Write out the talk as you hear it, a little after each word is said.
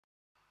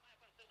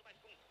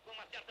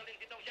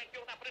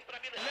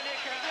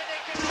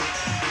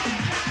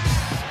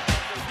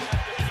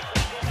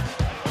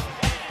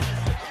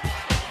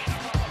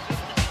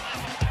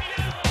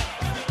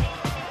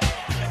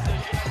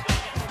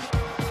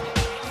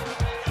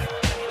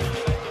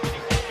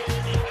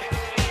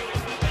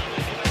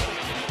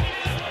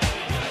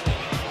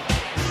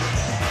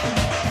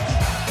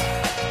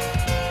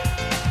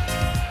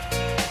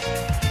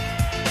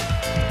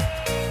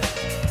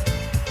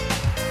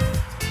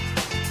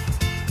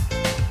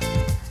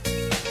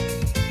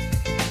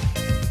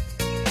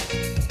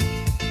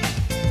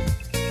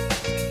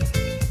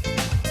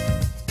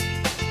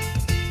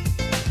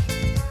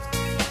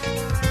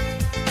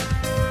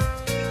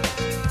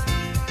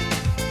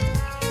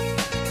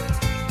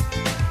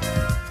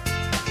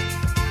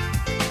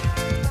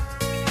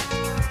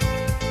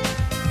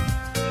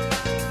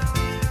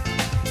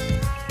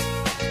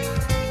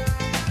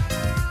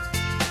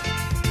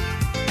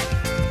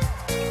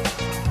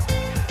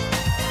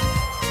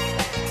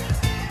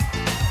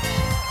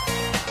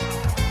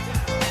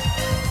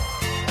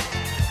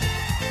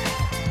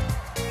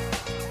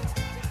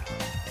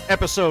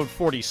Episode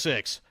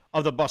 46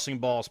 of the Busting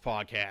Balls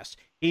podcast.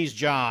 He's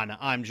John.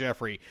 I'm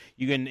Jeffrey.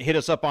 You can hit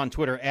us up on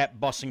Twitter at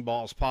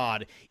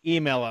BustingBallsPod.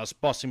 Email us,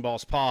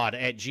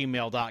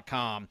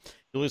 bustingballspod@gmail.com.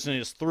 You're listening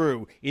to us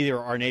through either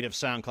our native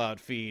SoundCloud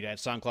feed at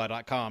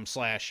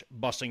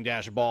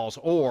soundcloud.com/busting-balls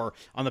or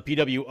on the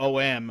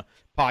PWOM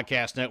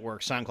podcast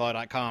network,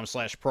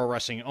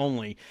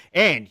 soundcloud.com/pro-wrestling-only.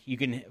 And you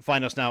can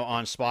find us now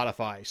on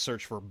Spotify.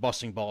 Search for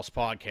Busting Balls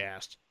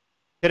Podcast.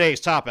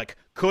 Today's topic,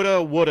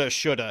 coulda, woulda,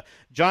 shoulda.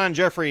 John and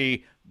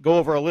Jeffrey go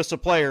over a list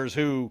of players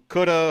who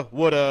coulda,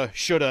 woulda,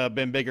 shoulda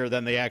been bigger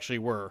than they actually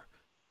were.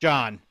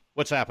 John,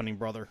 what's happening,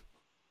 brother?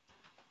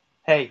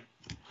 Hey,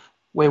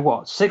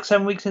 we're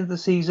 6-7 weeks into the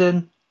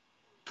season.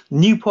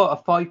 Newport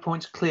are 5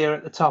 points clear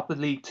at the top of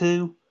League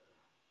Two,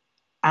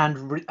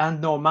 and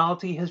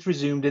normality has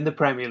resumed in the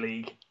Premier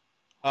League.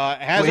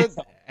 Has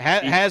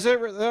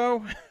it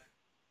though?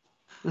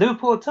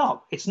 Liverpool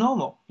top. It's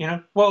normal, you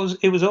know.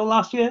 It was all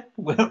last year.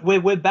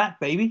 We're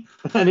back, baby,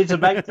 and it's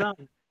about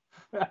time.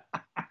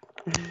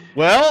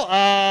 Well,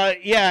 I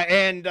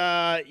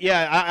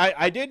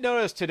did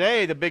notice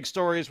today the big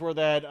stories were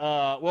that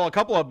a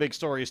couple of big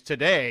stories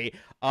today.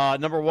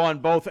 Number one,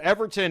 both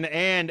Everton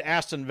and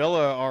Aston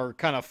Villa are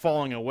kind of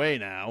falling away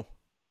now.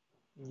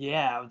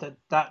 Yeah,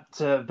 that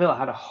Villa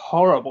had a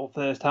horrible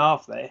first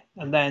half there,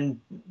 and then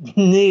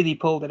nearly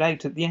pulled it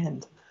out at the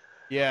end.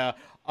 Yeah.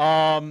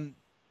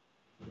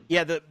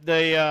 Yeah,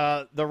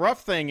 the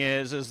rough thing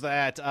is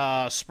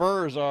that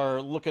Spurs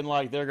are looking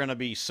like they're going to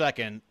be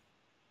second.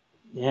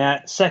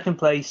 Yeah, second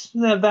place.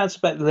 That's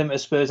about the limit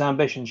of Spurs'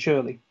 ambition,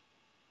 surely.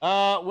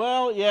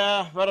 Well,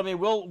 yeah, but I mean,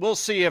 we'll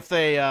see if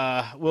they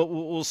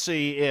we'll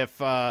see if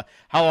how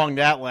long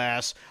that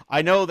lasts.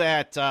 I know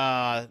that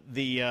I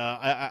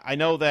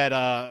know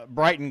that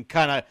Brighton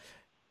kind of.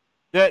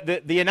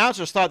 The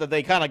announcers thought that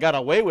they kind of got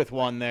away with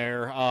one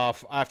there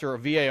after a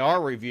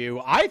VAR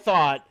review. I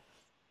thought.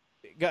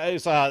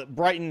 Guys,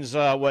 Brighton's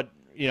what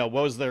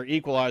was their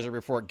equalizer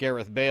before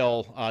Gareth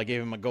Bale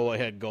gave him a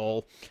go-ahead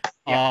goal.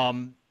 Yeah.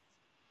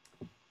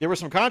 There was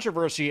some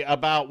controversy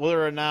about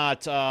whether or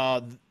not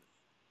I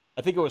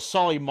think it was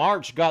Solly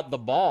March got the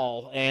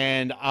ball,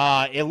 and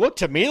it looked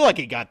to me like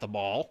he got the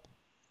ball,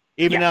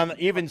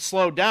 even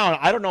slowed down.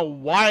 I don't know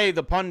why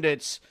the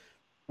pundits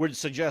would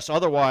suggest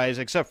otherwise,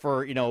 except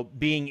for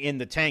being in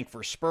the tank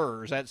for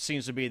Spurs. That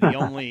seems to be the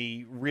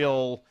only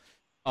real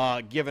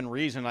given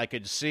reason I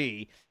could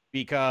see.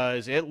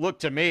 Because it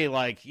looked to me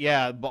like,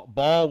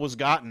 ball was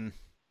gotten.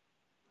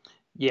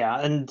 Yeah,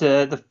 and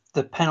the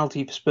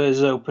penalty for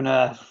Spurs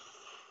opener,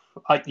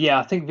 I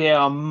think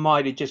VAR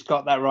might have just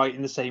got that right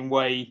in the same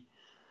way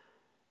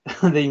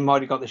they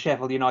might have got the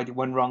Sheffield United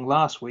one wrong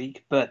last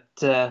week. But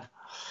the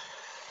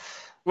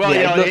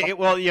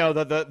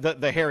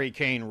Harry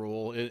Kane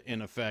rule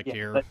in effect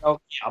here.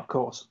 Of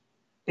course.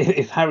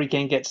 If Harry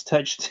Kane gets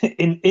touched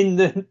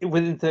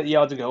within 30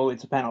 yards of goal,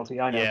 it's a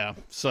penalty. I know. Yeah.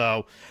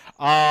 So,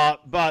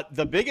 but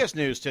the biggest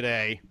news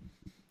today: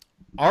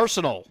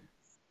 Arsenal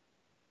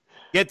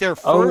get their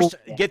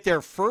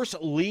first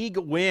league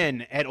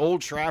win at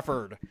Old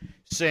Trafford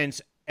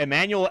since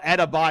Emmanuel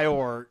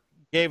Adebayor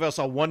gave us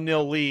a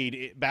 1-0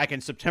 lead back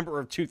in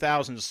September of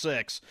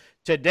 2006.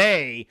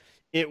 Today,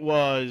 it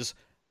was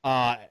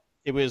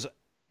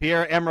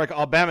Pierre-Emerick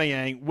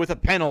Aubameyang with a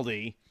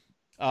penalty.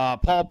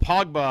 Paul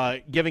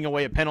Pogba giving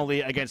away a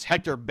penalty against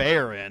Hector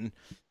Bellerin.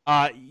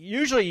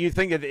 Usually you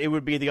think that it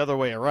would be the other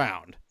way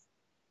around.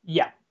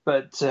 Yeah,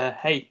 but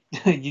hey,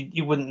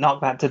 you wouldn't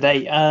knock that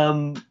today.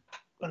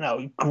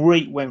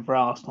 Great win for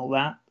Arsenal,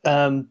 that.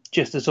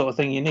 Just the sort of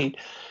thing you need.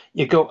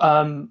 You go.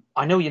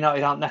 I know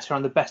United aren't necessarily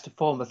on the best of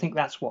form. I think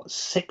that's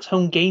 6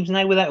 home games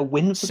now without a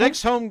win for them?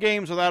 6 home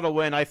games without a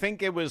win. I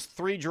think it was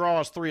 3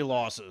 draws, 3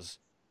 losses.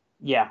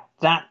 Yeah,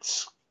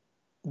 that's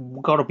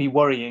got to be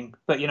worrying.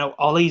 But,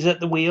 Ollie's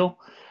at the wheel.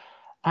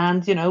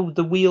 and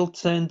the wheel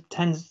turn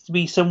tends to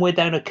be somewhere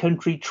down a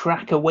country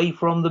track away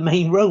from the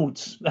main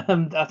roads.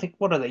 I think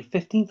what are they,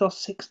 15th or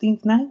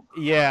 16th now?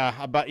 Yeah,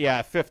 about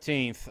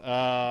 15th.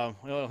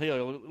 Well,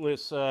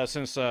 here,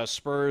 since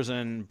Spurs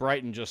and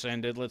Brighton just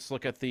ended, let's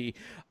look at the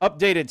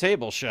updated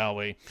table, shall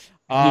we?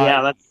 Uh,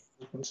 Yeah, that's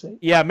what I can say.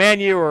 yeah, Man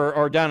U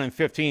are down in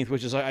 15th,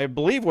 which is I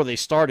believe where they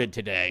started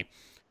today.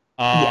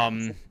 Yeah,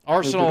 no good.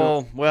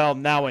 Arsenal, well,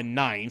 now in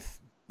ninth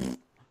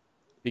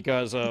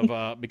because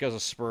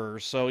of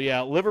Spurs. So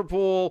yeah,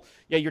 Liverpool.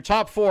 Yeah, your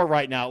top four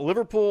right now: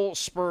 Liverpool,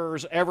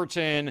 Spurs,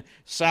 Everton,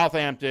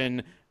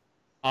 Southampton,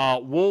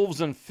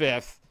 Wolves in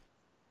fifth.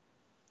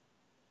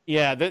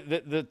 Yeah,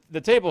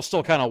 the table's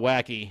still kind of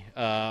wacky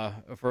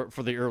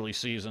for the early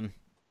season.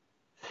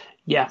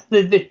 Yeah,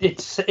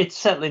 it's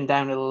settling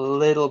down a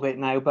little bit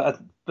now, but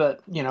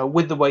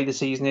with the way the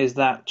season is,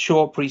 that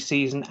short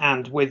preseason,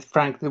 and with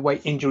frankly the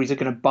way injuries are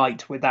going to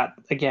bite with that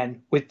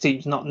again, with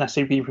teams not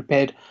necessarily being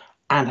prepared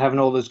and having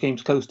all those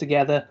games close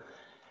together,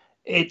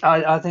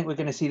 I think we're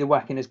going to see the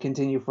wackiness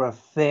continue for a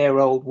fair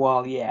old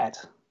while yet.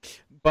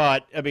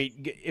 But I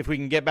mean, if we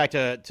can get back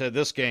to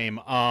this game,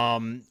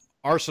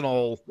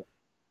 Arsenal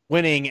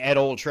winning at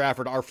Old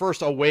Trafford, our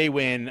first away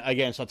win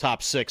against a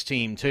top six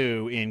team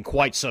too in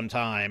quite some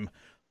time.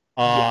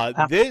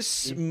 Yeah,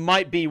 This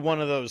might be one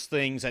of those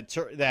things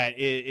that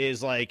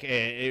is like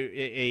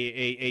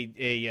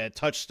a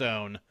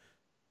touchstone, a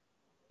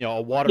yeah.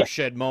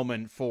 watershed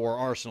moment for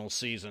Arsenal's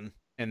season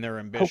and their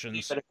Hopefully a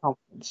ambitions. bit of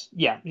confidence.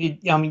 Yeah,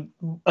 I mean,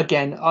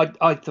 again,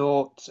 I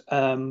thought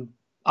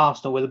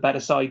Arsenal were the better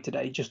side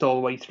today, just all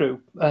the way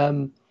through.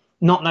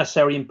 Not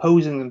necessarily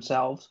imposing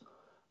themselves,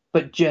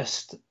 but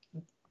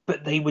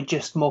they were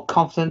just more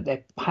confident.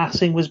 Their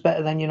passing was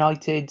better than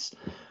United's,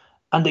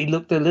 and they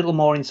looked a little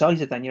more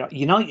incisive than United.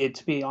 United,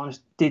 to be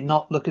honest, did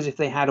not look as if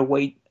they had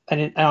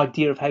an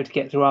idea of how to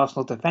get through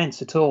Arsenal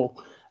defence at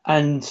all.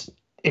 And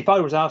if I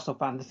was an Arsenal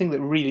fan, the thing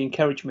that really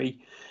encouraged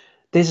me,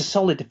 there's a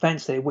solid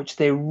defence there, which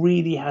there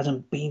really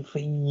hasn't been for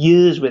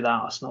years with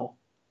Arsenal.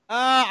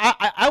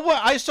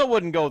 I still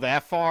wouldn't go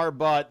that far,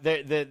 but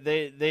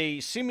they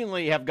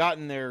seemingly have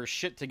gotten their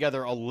shit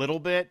together a little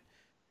bit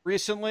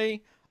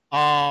recently.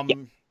 Yeah.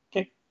 Um,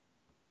 Okay.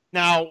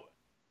 Now,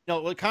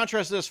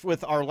 contrast this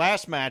with our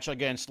last match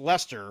against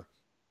Leicester,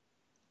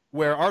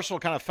 where Arsenal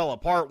kind of fell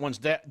apart once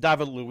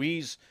David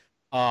Luiz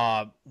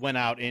went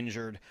out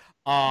injured.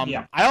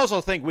 Yeah. I also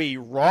think we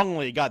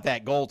wrongly got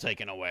that goal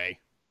taken away.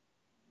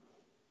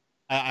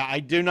 I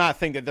do not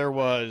think that there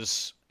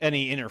was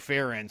any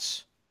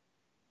interference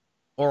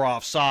or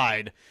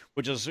offside,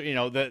 which is,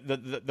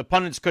 the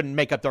pundits couldn't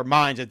make up their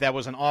minds that that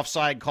was an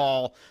offside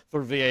call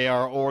through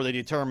VAR, or they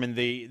determined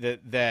that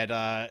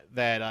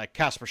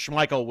Kasper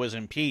Schmeichel was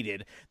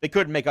impeded. They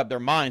couldn't make up their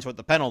minds what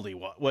the penalty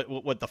was,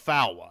 what the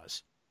foul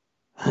was.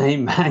 Hey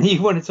man,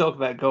 you want to talk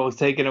about goals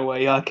taken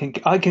away? I can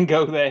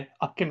go there.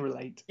 I can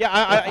relate.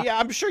 Yeah,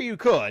 I'm sure you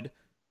could.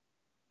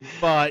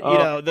 But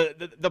Oh,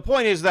 the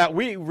point is that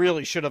we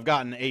really should have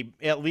gotten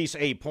at least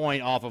a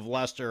point off of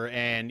Leicester,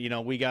 and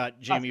we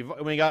got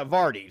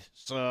Vardy.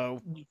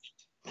 So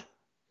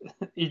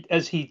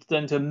as he's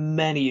done to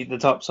many of the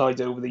top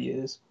sides over the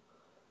years.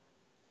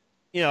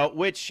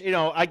 which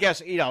I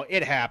guess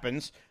it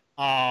happens.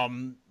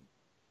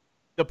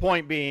 The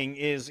point being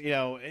is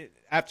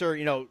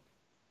after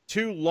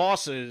two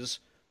losses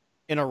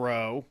in a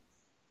row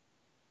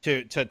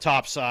to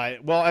top side.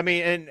 Well, I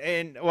mean,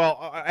 and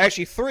well,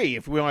 actually three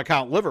if we want to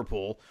count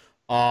Liverpool.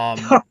 Well,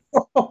 no.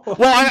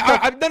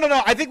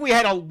 I think we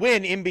had a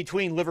win in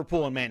between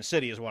Liverpool and Man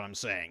City, is what I'm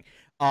saying.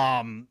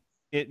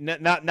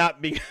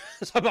 Not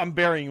because I'm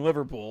burying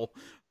Liverpool,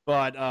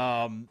 but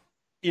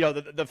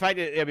the fact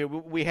that I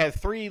mean we had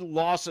three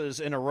losses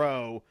in a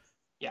row.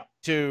 Yeah.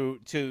 To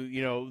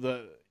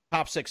the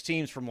top six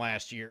teams from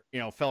last year.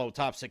 Fellow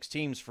top six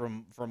teams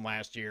from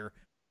last year.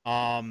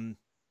 But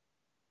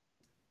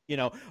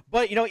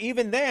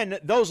even then,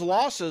 those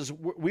losses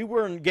we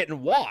weren't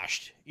getting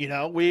washed.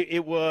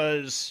 It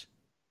was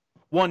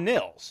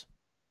 1-0.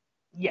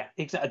 Yeah,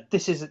 exactly.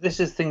 This is the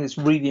thing that's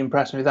really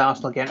impressed me with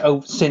Arsenal again.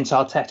 Oh, since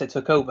Arteta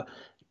took over,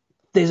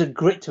 there's a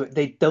grit to it.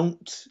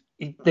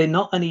 They're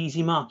not an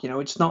easy mark.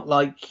 It's not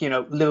like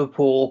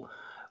Liverpool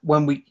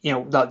when we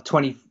like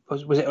 20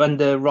 was it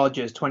under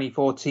Rodgers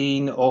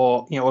 2014,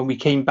 or when we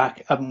came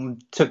back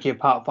and took you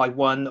apart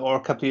 5-1, or a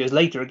couple of years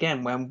later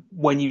again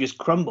when you just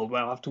crumbled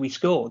well after we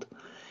scored.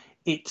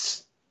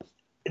 There's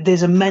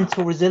a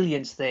mental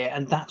resilience there,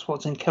 and that's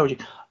what's encouraging.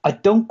 I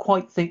don't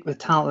quite think the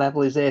talent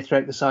level is there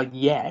throughout the side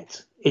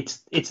yet. It's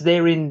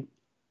there in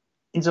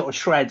sort of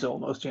shreds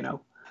almost,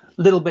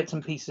 little bits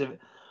and pieces of it.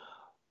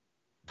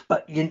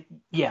 But when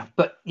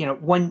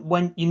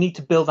you need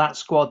to build that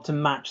squad to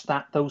match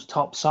those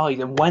top side,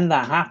 and when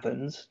that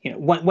happens,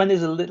 when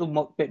there's a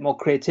little bit more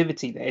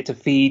creativity there to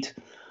feed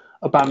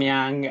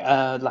Aubameyang,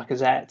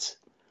 Lacazette,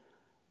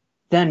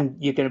 then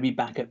you're going to be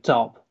back up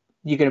top.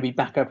 You're going to be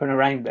back up and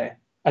around there.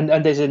 And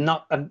there's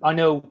I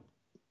know,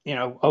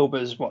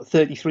 Oba's what,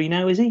 33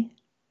 now, is he?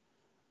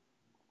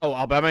 Oh,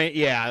 Alabama,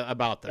 yeah,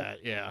 about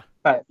that, yeah.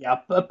 Yeah,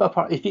 but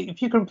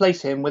if you can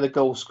replace him with a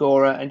goal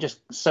scorer and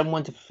just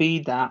someone to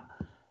feed that,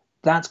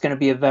 that's going to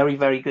be a very,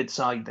 very good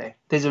side there.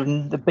 There's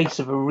the base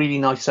of a really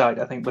nice side,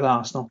 I think, with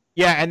Arsenal.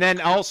 Yeah, and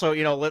then also,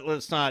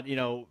 let's not,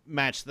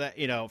 match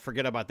that,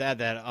 forget about that.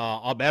 That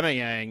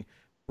Aubameyang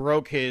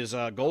broke his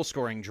goal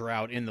scoring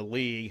drought in the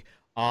league.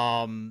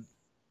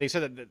 They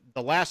said that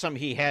the last time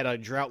he had a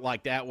drought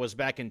like that was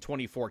back in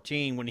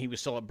 2014 when he was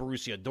still at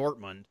Borussia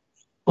Dortmund.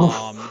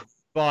 Oof.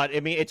 But I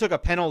mean, it took a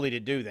penalty to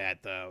do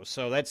that, though.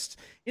 So that's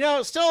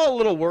still a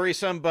little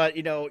worrisome. But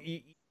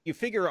you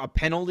figure a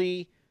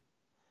penalty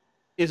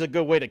is a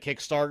good way to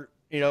kickstart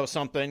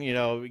something.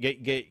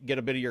 Get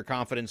a bit of your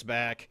confidence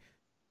back.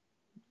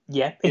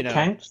 Yeah, it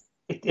counts.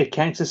 It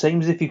counts the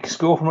same as if you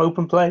score from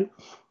open play.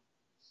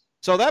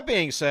 So that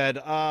being said,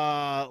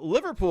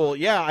 Liverpool,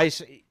 yeah,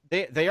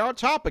 they are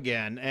top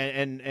again,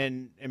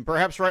 and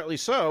perhaps rightly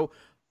so.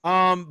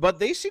 But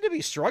they seem to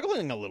be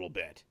struggling a little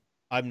bit.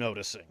 I'm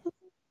noticing.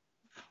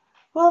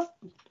 Well,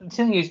 the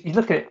thing is, you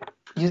look at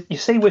it, you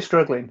say we're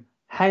struggling.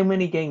 How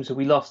many games have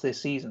we lost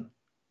this season?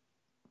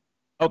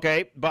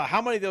 Okay, but how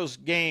many of those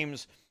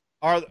games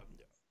are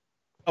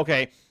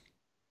okay?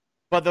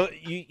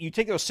 But you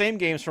take those same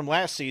games from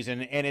last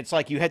season, and it's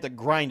like you had to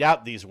grind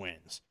out these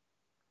wins.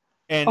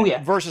 And Oh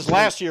yeah, versus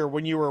last year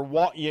when you were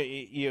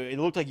it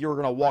looked like you were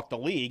going to walk the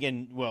league,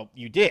 and well,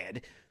 you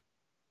did.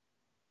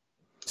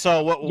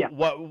 So yeah.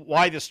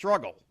 why the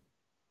struggle?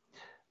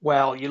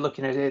 Well, you're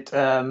looking at it.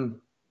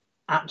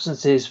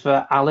 Absences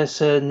for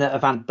Allison,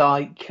 Van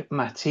Dijk,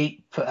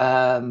 Matip,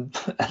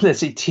 let's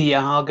see,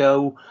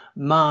 Thiago,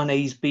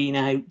 Mane's been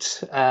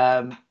out,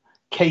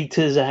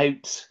 Keita's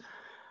out.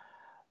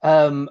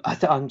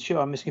 I'm sure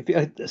I'm missing a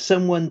few.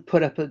 Someone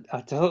put up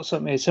I thought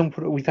something.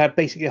 We've had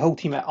basically a whole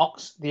team at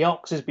Ox. The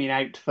Ox has been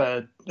out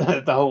for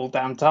the whole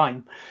damn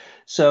time.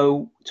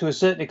 So to a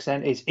certain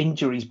extent, it's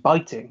injuries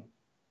biting.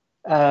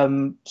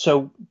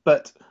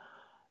 But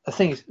the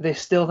thing is, there's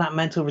still that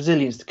mental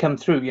resilience to come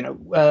through.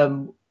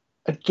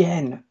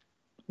 Again,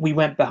 we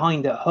went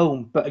behind at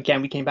home, but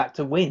again, we came back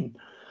to win.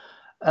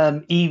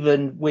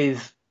 Even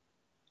with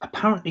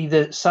apparently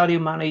the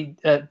Sadio Mane,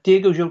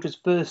 Diego Jota's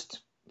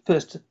first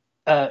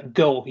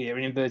goal here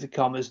in inverted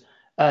commas,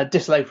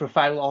 disallowed for a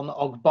foul on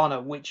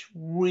Ogbonna, which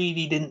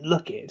really didn't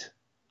look it.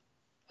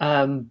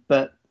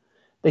 But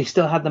they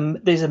still had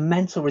there's a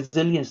mental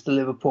resilience to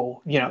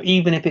Liverpool.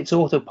 Even if it's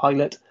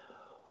autopilot,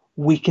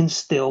 we can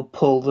still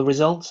pull the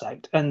results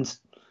out. And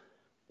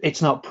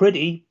it's not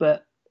pretty,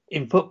 but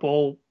in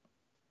football,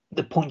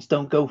 the points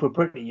don't go for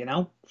pretty.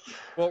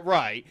 Well,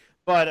 right,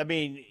 but I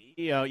mean,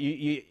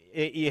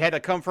 you had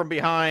to come from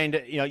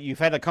behind. You've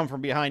had to come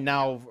from behind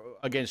now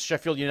against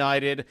Sheffield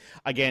United,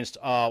 against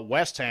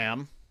West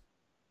Ham.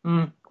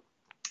 Don't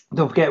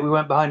forget we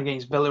went behind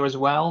against Villa as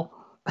well.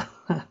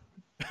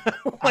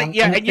 And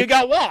you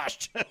got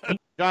washed.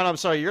 John, I'm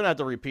sorry, you're gonna have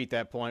to repeat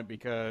that point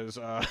because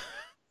I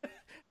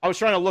was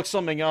trying to look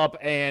something up,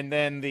 and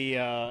then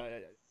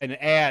an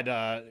ad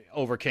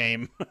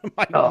overcame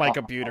my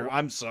computer.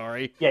 I'm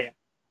sorry. Yeah.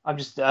 I'm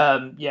just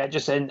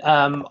just saying.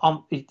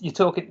 You're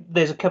talking.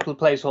 There's a couple of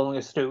players following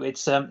us through.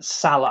 It's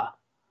Salah,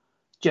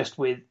 just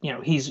with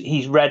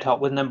he's red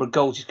hot with the number of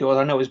goals he scored.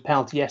 I know it was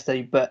penalty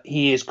yesterday, but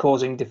he is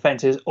causing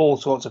defenders all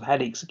sorts of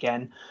headaches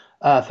again.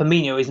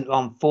 Firmino isn't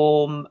on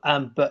form,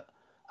 and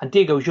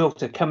Diego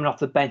Jota coming off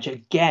the bench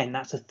again.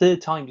 That's the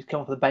third time he's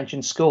come off the bench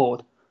and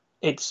scored.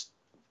 It's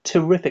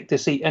terrific to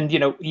see. And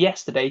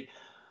yesterday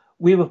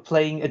we were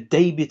playing a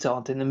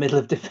debutant in the middle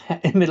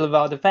of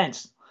our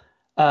defence.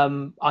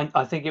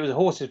 I think it was a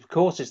horses for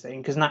courses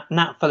thing because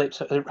Nat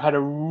Phillips had a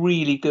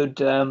really good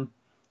run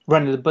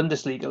of the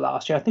Bundesliga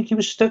last year. I think he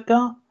was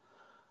Stuttgart,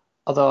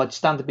 although I'd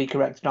stand to be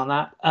corrected on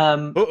that.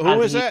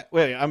 Who is that?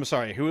 Wait, I'm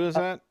sorry. Who is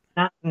that?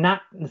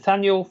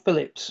 Nathaniel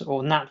Phillips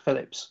or Nat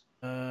Phillips.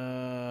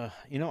 I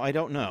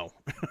don't know.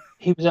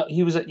 he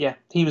was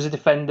a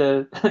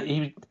defender.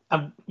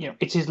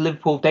 It's his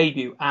Liverpool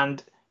debut,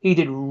 and he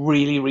did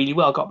really, really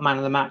well. Got man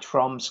of the match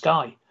from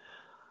Sky.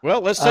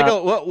 Well, let's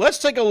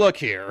take a look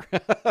here.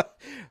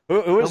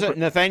 Who is it?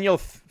 Nathaniel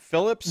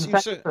Phillips.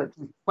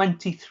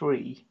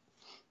 23.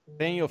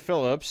 Nathaniel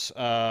Phillips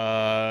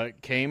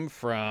came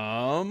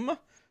from.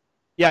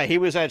 Yeah, he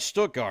was at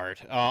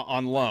Stuttgart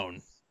on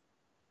loan.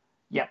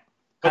 Yeah,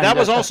 but that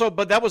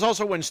was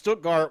also when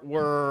Stuttgart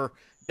were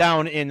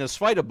down in the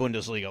Zweite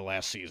Bundesliga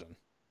last season.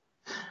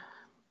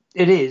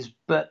 It is,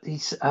 but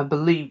I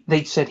believe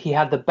they said he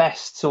had the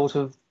best sort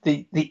of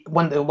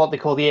what they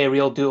call the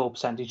aerial duel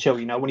percentage. So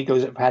when he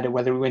goes up for header,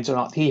 whether he wins or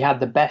not, he had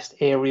the best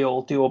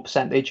aerial duel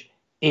percentage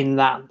in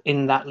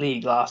that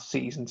league last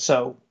season.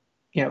 So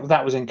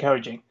that was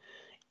encouraging.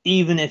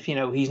 Even if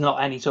he's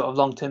not any sort of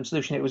long-term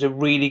solution, it was a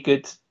really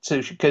good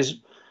solution because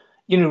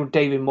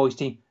David Moyes'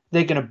 team,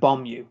 they're going to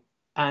bomb you,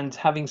 and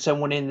having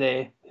someone in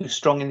there who's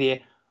strong in the air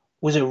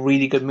was a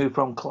really good move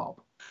from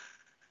Klopp.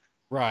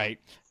 Right.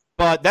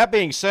 But that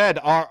being said,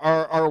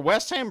 are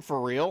West Ham for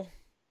real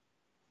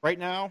right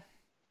now?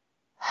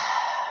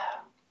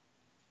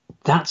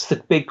 That's the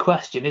big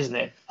question, isn't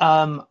it?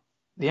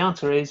 The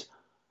answer is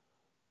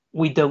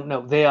we don't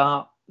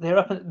know. they're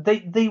up.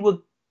 They were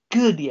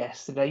good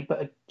yesterday,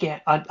 but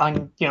again,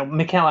 I'm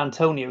Mikel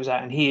Antonio's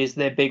out, and he is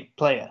their big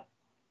player.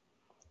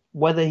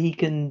 Whether he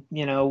can,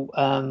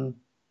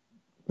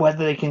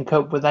 whether they can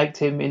cope without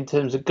him in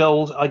terms of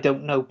goals, I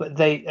don't know. But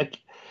they're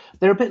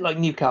a bit like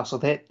Newcastle.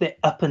 They're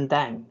up and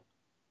down.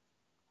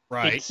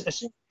 Right.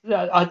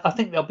 I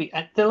think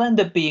they'll end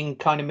up being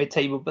kind of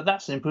mid-table, but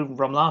that's an improvement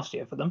from last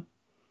year for them.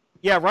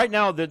 Yeah, right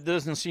now there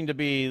doesn't seem to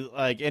be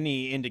like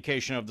any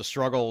indication of the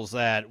struggles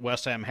that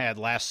West Ham had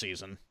last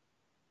season.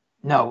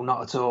 No,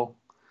 not at all.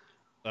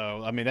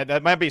 So I mean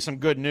that might be some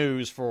good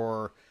news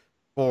for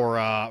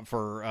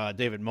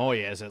David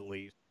Moyes at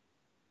least.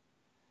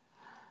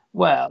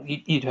 Well,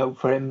 you'd hope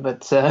for him,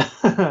 but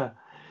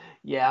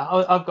yeah,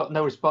 I've got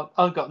no respect.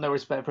 I've got no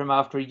respect for him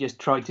after he just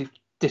tried to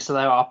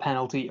disallow our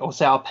penalty or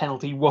say our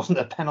penalty wasn't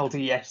a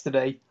penalty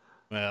yesterday.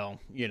 Well,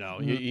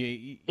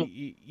 Mm.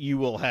 you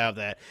will have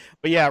that,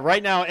 but yeah,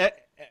 right now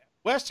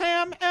West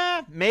Ham,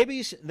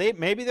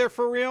 maybe they're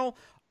for real.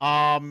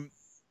 Um,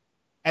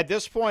 at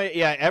this point,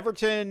 yeah,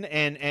 Everton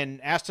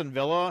and Aston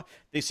Villa,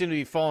 they seem to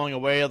be falling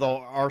away. Although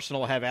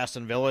Arsenal have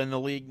Aston Villa in the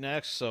league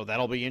next, so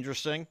that'll be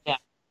interesting Yeah,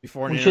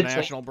 before an we should say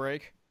international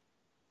break.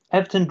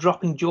 Everton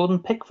dropping Jordan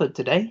Pickford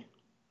today.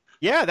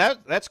 Yeah,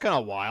 that's kind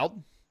of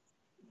wild.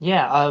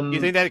 Yeah, Do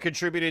you think that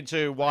contributed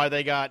to why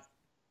they got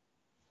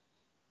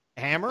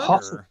hammered,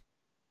 poss- or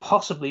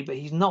possibly, but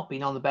he's not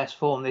been on the best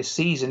form this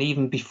season,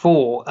 even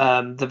before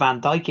the Van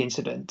Dijk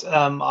incident.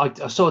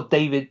 I saw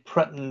David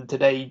Prutton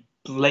today.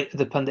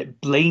 The pundit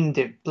blamed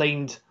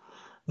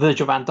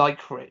Virgil van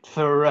Dijk for it,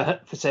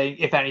 for saying,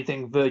 if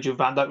anything, Virgil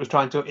van Dijk was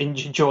trying to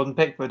injure Jordan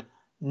Pickford.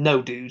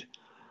 No, dude.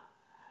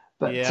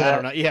 But yeah, I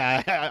don't know.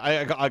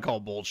 Yeah, I call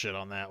bullshit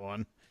on that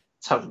one.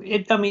 I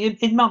mean,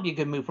 it might be a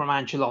good move from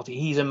Ancelotti.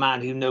 He's a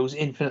man who knows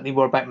infinitely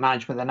more about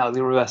management than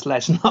other of us.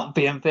 Let's not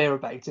be unfair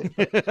about it.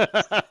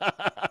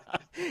 But,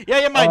 Yeah,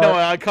 you might know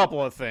a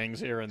couple of things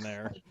here and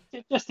there.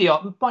 just the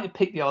odd, might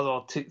pick the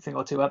other thing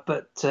or two up.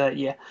 But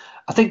yeah,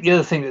 I think the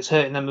other thing that's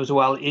hurting them as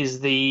well is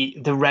the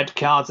red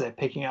cards they're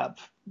picking up.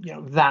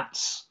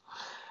 That's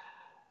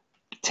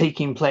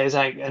taking players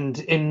out, and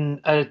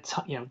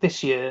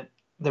this year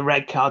the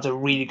red cards are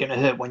really going to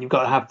hurt when you've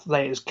got to have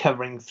players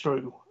covering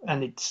through,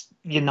 and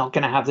you're not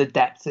going to have the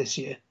depth this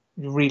year.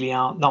 You really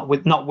aren't. Not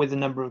with the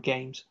number of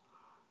games.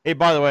 Hey,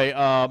 by the way,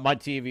 my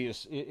TV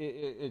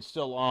it's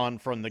still on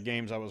from the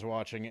games I was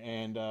watching,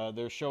 and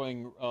they're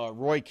showing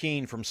Roy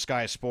Keane from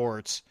Sky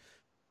Sports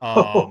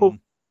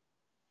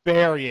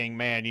burying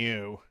Man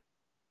U.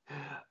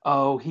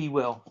 Oh, he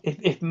will.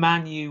 If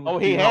Man U Oh,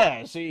 he do not,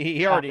 has.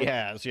 He already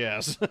has.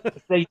 Yes.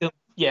 if they don't,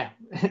 yeah,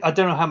 I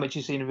don't know how much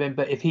you've seen of him,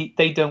 but if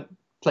they don't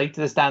play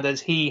to the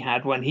standards he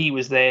had when he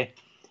was there,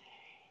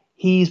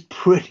 he's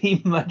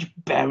pretty much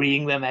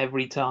burying them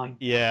every time.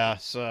 Yeah.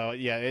 So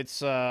yeah,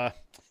 it's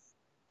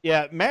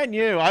yeah, Man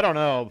U. I don't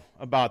know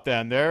about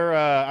them. They're.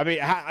 I mean,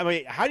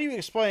 how do you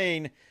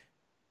explain?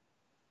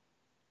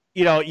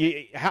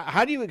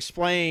 How do you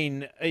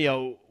explain?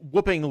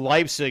 Whooping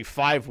Leipzig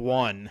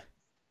 5-1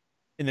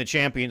 in the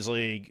Champions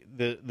League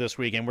this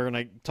weekend. We're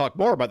going to talk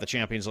more about the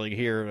Champions League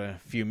here in a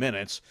few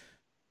minutes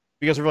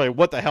because really,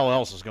 what the hell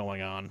else is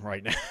going on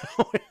right now?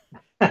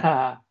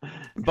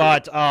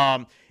 But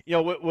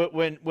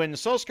when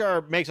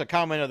Solskjaer makes a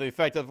comment of the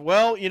effect of,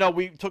 well,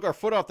 we took our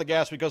foot off the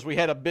gas because we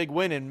had a big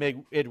win in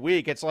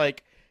midweek. It's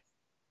like,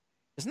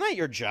 isn't that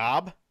your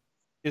job?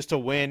 Is to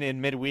win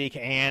in midweek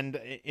and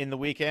in the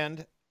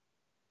weekend?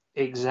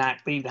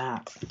 Exactly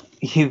that.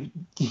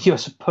 You're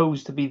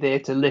supposed to be there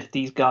to lift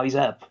these guys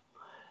up.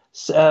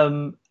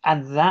 So,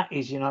 and that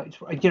is United.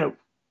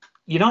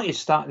 United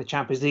starting the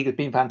Champions League has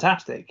been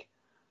fantastic.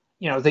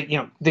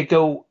 They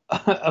go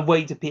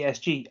away to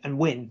PSG and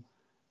win,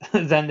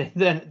 then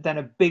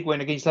a big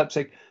win against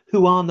Leipzig,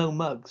 who are no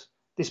mugs,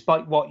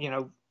 despite what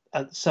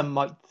some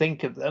might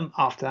think of them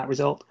after that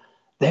result.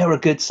 They're a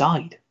good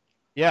side.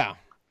 Yeah,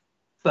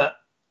 but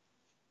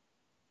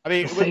I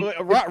mean,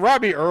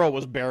 Robbie Earl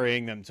was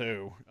burying them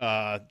too.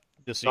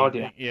 This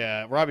evening,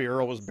 yeah, Robbie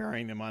Earl was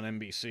burying them on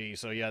NBC.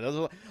 So yeah, there's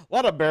a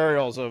lot of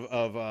burials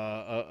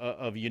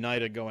of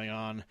United going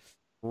on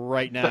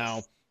right now.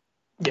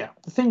 But, yeah,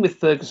 the thing with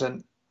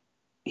Ferguson,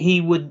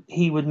 he would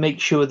make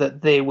sure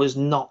that there was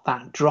not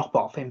that drop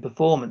off in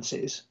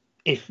performances.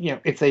 If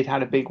they'd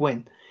had a big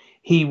win,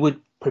 he would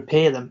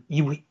prepare them.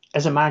 You,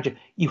 as a manager,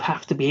 you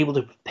have to be able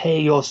to prepare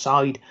your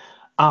side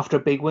after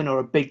a big win or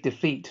a big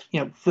defeat.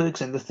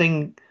 Ferguson, the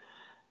thing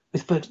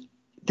with Ferguson,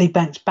 they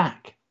bounce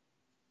back.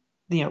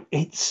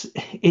 It's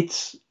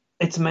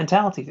a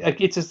mentality.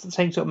 It's the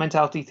same sort of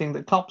mentality thing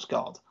that Klopp's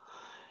got.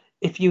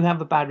 If you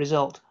have a bad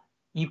result,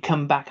 you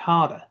come back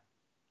harder.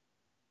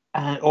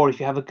 Or if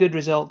you have a good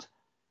result,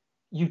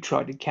 you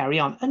try to carry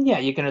on. And yeah,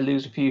 you're going to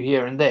lose a few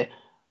here and there,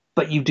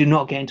 but you do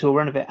not get into a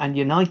run of it. And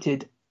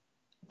United,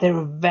 they're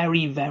a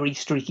very, very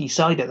streaky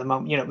side at the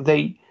moment.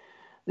 They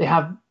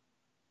have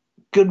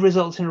good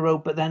results in a row,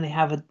 but then they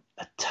have a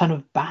ton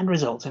of bad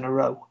results in a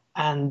row.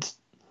 And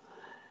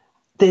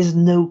there's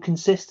no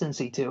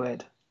consistency to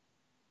it.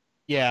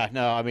 Yeah,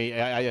 no, I mean,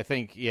 I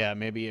think, yeah,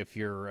 maybe if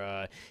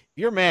you're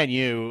Man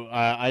U,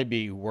 I'd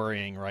be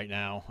worrying right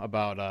now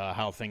about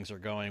how things are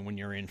going when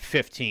you're in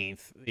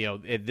 15th.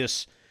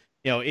 This,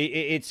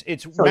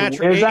 it's Sorry,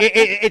 where's that?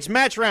 it's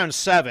match round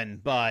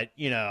 7, but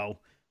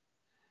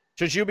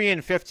should you be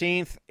in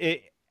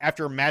 15th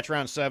after match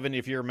round 7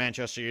 if you're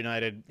Manchester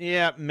United?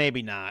 Yeah,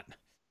 maybe not.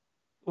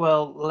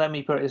 Well, let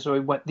me put it this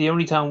way. The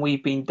only time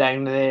we've been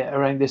down there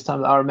around this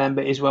time that I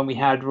remember is when we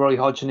had Roy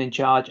Hodgson in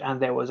charge, and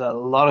there was a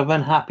lot of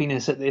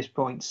unhappiness at this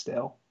point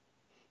still.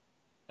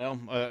 Well,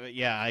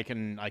 yeah, I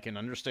can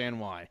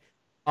understand why.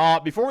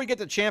 Before we get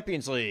to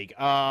Champions League,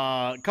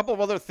 a couple of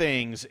other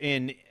things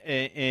in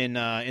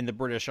the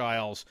British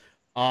Isles.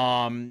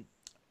 Um,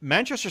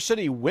 Manchester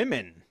City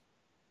women,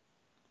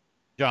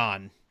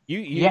 John. I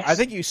Yes,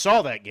 think you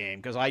saw that game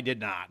because I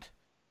did not.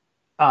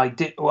 I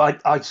did. Well,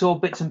 I saw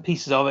bits and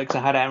pieces of it because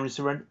I had errands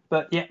to run.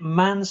 But yeah,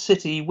 Man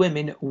City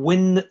women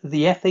win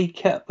the FA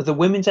Cup, the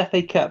Women's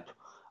FA Cup,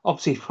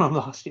 obviously from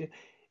last year,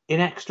 in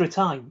extra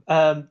time.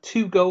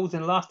 Two goals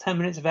in the last 10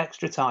 minutes of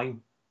extra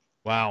time.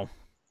 Wow.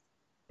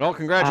 Well,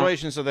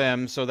 congratulations to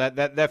them. So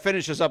that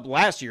finishes up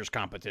last year's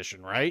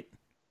competition, right?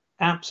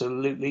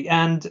 Absolutely,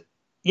 and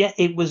yeah,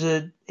 it was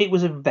a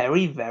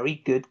very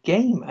very good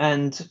game,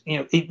 and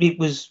it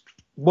was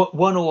what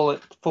 1-1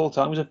 at full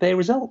time was a fair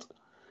result.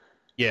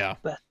 Yeah.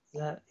 But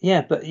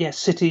but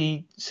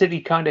City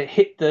kind of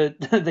hit the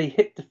they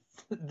hit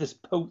the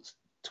post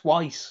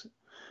twice.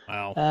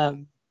 Wow.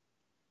 Um,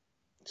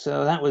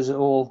 so that was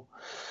all.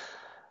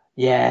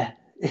 Yeah.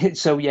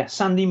 So yeah,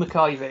 Sandy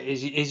McIver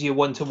is your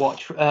one to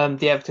watch.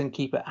 The Everton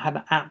keeper had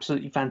an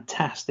absolutely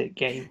fantastic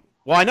game.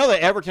 Well, I know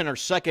that Everton are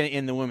second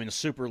in the Women's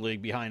Super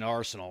League behind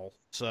Arsenal.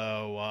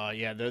 So,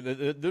 yeah,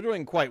 they're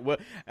doing quite well.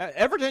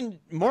 Everton,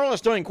 more or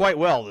less, doing quite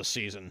well this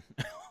season,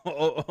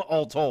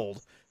 all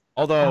told.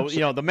 Although,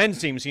 Absolutely. the men's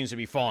team seems to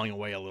be falling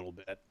away a little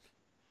bit.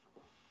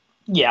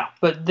 Yeah,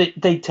 but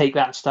they take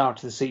that start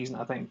to the season,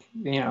 I think.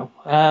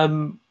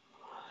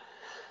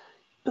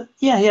 But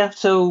yeah.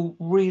 So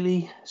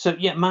really,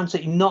 Man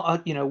City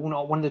not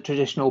one of the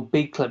traditional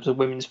big clubs of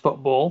women's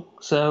football.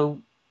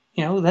 So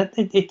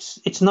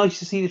it's nice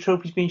to see the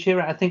trophies being shared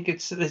out. I think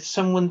it's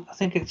someone. I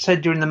think it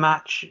said during the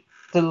match,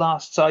 the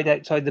last side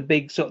outside the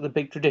big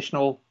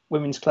traditional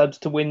women's clubs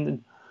to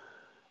win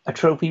a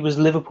trophy was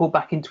Liverpool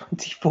back in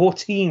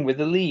 2014 with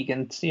the league,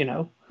 and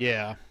Yeah.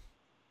 Yeah,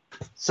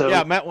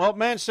 so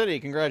Man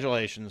City,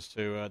 congratulations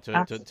to their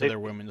absolutely.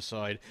 women's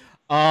side.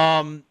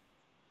 Um,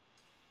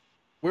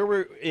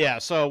 yeah,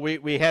 so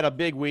we had a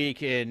big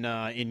week in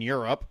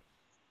Europe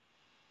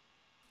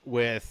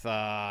with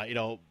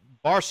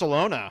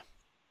Barcelona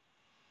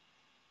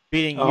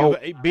Oh,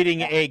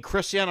 beating a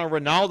Cristiano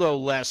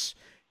Ronaldo less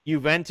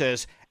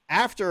Juventus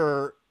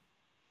after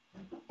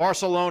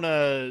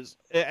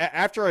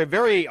after a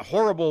very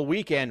horrible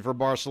weekend for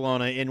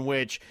Barcelona in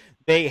which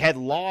they had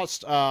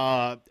lost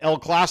El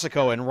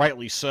Clasico, and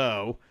rightly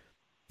so,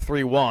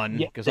 3-1,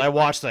 yeah, because I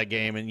watched that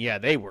game, and yeah,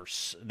 they were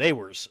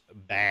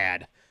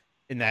bad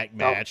in that oh,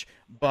 match.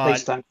 they But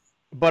stand.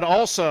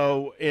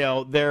 also,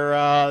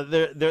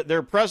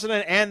 their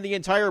president and the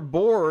entire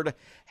board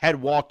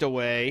had walked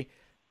away,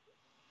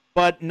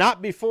 but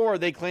not before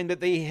they claimed that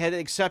they had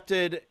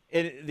accepted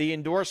the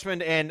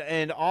endorsement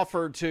and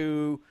offered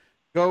to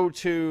go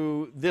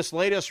to this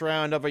latest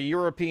round of a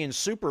European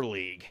Super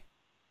League.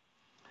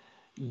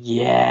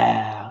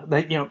 Yeah,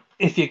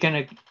 if you're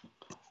gonna,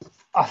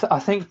 I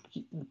think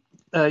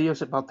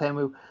Josep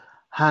Bartomeu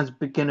has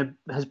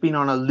been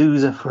on a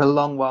loser for a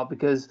long while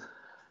because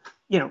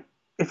you know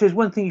if there's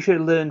one thing you should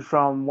have learned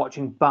from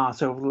watching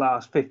Barca over the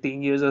last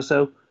 15 years or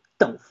so,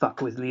 don't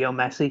fuck with Leo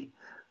Messi.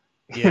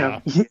 Yeah.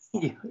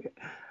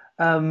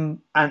 And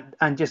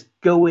just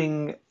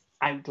going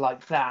out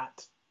like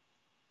that,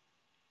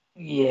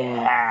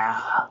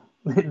 yeah,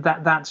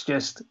 that's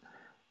just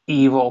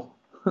evil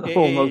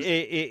almost.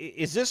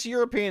 Is this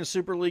European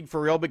Super League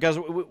for real? Because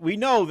we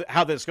know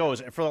how this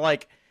goes. For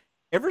like,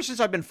 ever since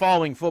I've been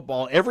following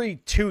football, every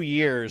 2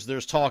 years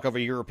there's talk of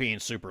a European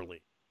Super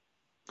League.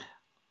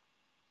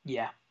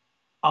 Yeah,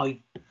 I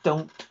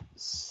don't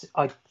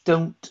I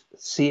don't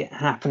see it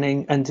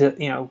happening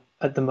until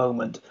at the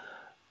moment.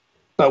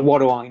 But what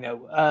do I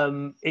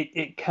know?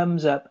 It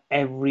comes up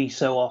every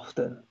so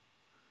often.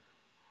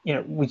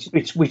 We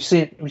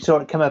saw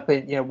it come up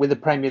in with the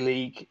Premier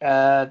League.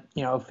 A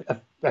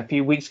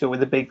few weeks ago with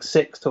the Big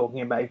Six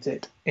talking about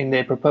it in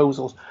their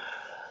proposals.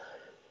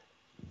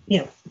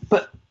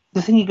 But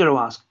the thing you got to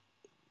ask,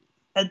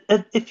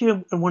 if you're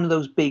one of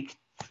those big,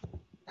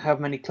 how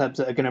many clubs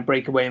that are going to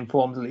break away and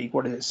form the league?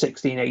 What is it,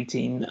 16,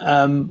 18?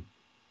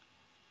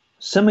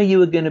 Some of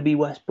you are going to be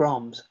West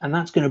Broms, and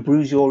that's going to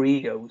bruise your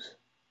egos.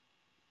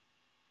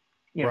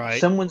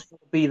 Right. Someone's going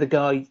to be the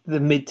guy,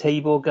 the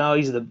mid-table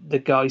guys, the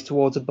guys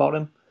towards the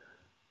bottom.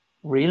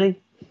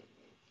 Really?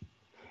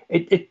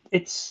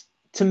 It's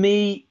to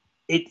me,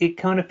 it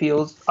kind of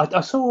feels. I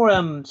saw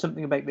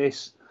something about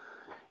this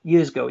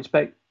years ago. It's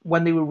about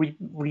when they were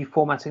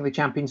reformatting the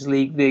Champions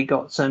League. They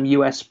got some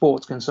US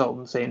sports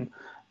consultants in,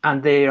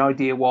 and their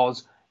idea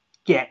was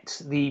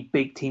get the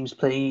big teams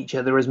playing each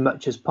other as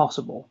much as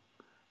possible.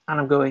 And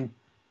I'm going,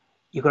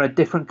 you've got a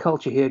different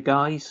culture here,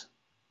 guys.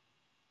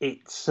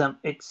 It's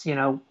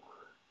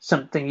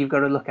something you've got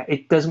to look at.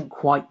 It doesn't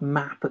quite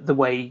map at the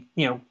way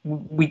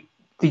we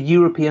the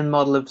European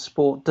model of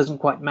sport doesn't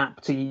quite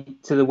map to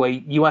the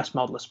way US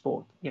model of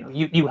sport.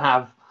 You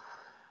have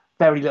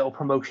very little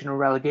promotion or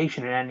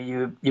relegation in any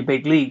of your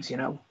big leagues,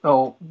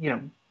 or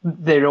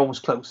they're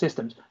almost closed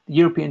systems. The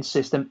European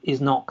system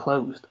is not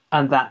closed,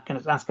 and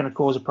that's going to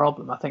cause a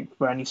problem, I think,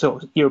 for any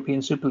sort of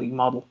European Super League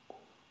model.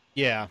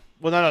 Yeah.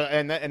 Well, no,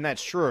 and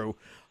that's true.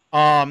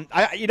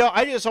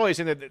 I just always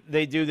think that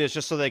they do this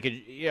just so they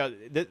could,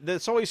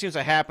 this always seems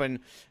to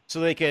happen so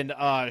they can,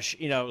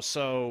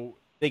 so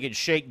they could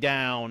shake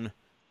down,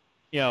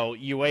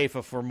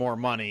 UEFA for more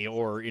money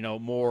or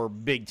more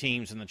big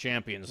teams in the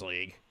Champions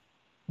League.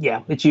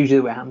 Yeah, it's usually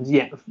what happens.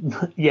 Yeah,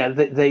 yeah,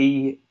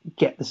 they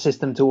get the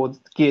system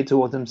geared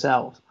towards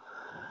themselves.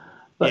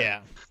 But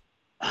Yeah.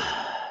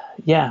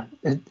 yeah,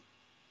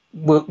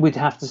 we'd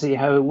have to see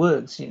how it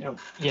works.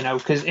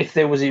 Because if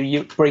there was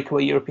a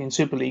breakaway European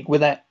Super League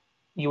without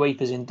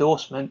UEFA's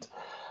endorsement,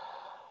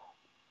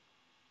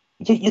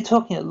 you're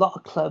talking a lot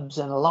of clubs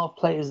and a lot of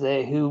players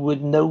there who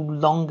would no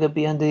longer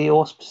be under the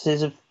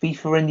auspices of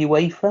FIFA and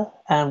UEFA.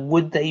 And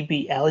would they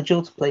be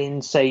eligible to play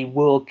in, say,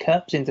 World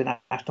Cups,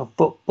 international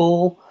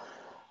football,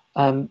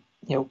 in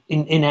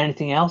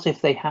anything else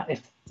if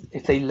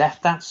if they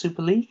left that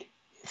Super League,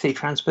 if they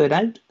transferred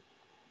out?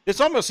 This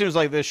almost seems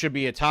like this should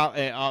be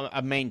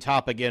a main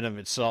topic in of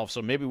itself.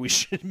 So maybe we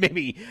should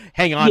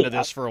hang on to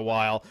this for a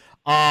while.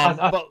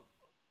 But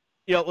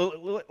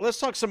let's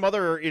talk some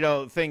other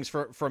things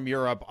from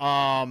Europe.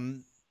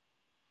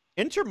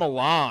 Inter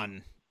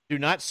Milan do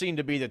not seem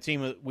to be the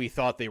team that we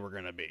thought they were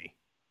going to be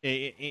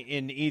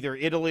in either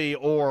Italy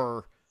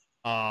or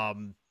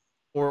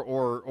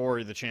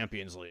the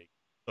Champions League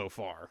so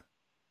far.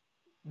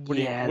 What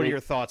are your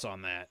thoughts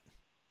on that?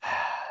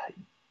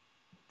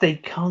 They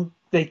can't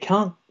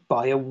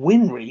buy a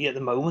win really at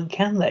the moment,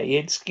 can they?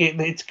 It's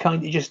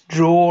kind of just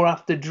draw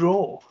after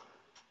draw.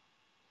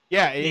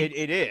 Yeah,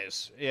 it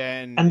is,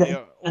 and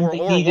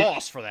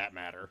loss for that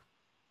matter.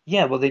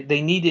 Yeah, well,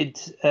 they needed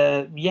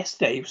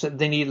yesterday. So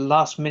they needed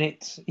last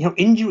minute,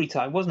 injury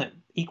time, wasn't it?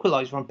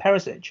 Equalizer on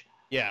Perisic.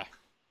 Yeah.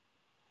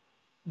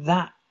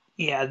 That.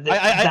 Yeah.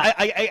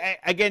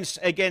 Against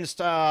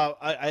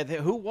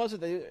who was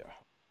it?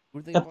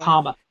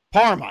 Parma.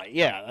 Parma.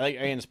 Yeah,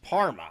 against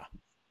Parma.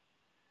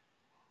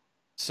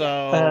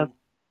 So.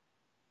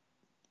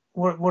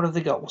 What have they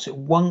got? Was it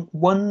one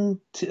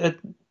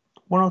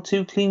or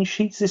two clean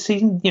sheets this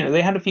season?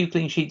 They had a few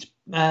clean sheets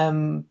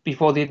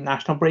before the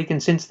international break,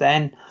 and since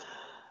then,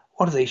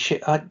 what do they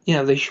ship?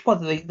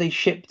 They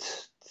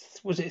shipped.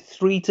 Was it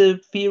 3 to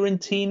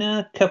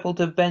Fiorentina, couple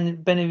to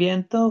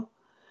Benevento,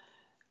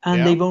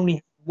 and they've only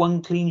had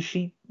one clean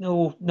sheet.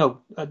 No,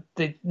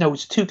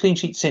 it's 2 clean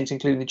sheets since,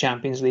 including the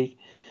Champions League.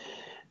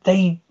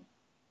 They're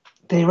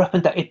up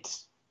and down.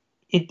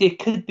 It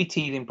could be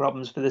teething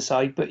problems for the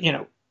side, but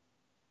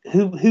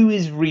who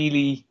is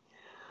really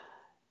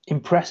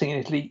impressing in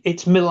Italy?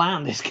 It's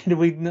Milan. It's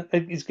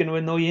going to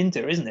annoy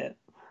Inter, isn't it?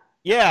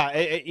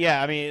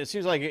 Yeah, I mean, it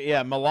seems like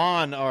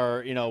Milan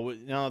are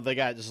they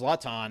got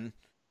Zlatan.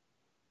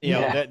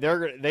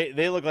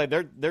 They look like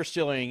they're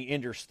stealing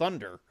Inter's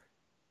thunder.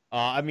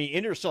 I mean,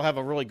 Inter still have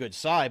a really good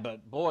side,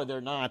 but boy, they're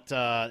not.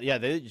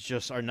 They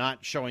just are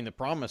not showing the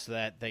promise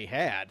that they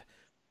had.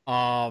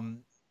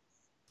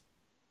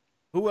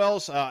 Who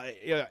else?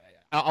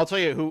 I'll tell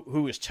you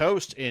who is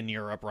toast in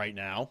Europe right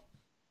now.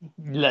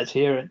 Let's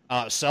hear it.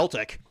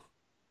 Celtic.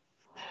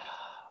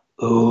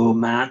 Oh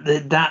man,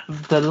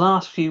 the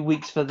last few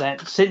weeks for them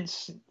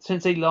since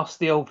they lost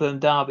the Old Firm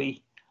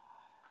derby,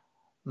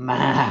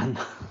 man,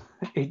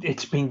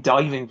 it's been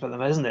diving for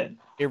them, hasn't it?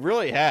 It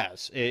really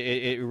has.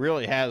 It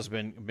really has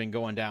been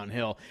going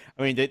downhill.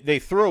 I mean, they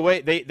threw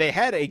away. They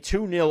had a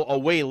 2-0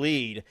 away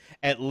lead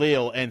at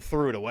Lille and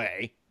threw it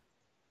away.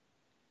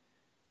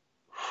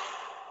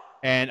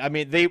 And I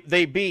mean,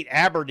 they beat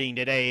Aberdeen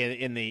today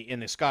in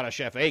the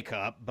Scottish FA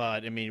Cup,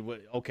 but I mean,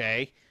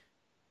 okay,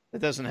 that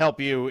doesn't help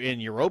you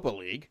in Europa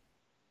League.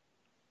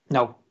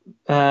 No,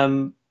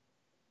 and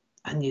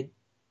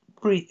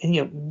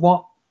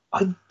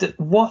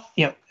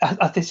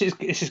this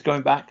is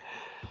going back.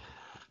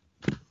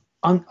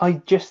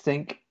 I just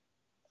think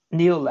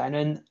Neil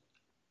Lennon,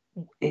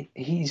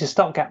 he's a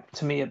stopgap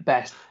to me at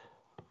best.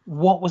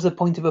 What was the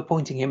point of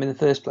appointing him in the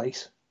first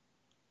place?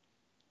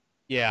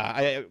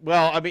 Yeah,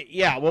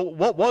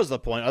 what was the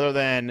point other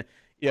than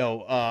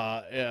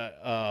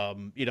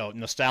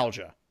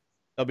nostalgia?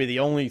 That'll be the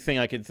only thing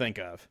I can think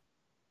of.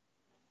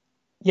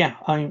 Yeah,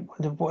 they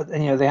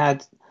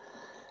had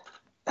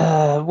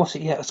what's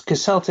it? Yeah,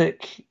 because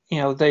Celtic,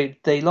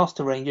 they lost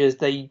to Rangers.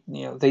 They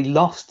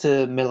lost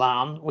to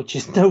Milan, which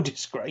is no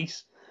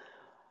disgrace.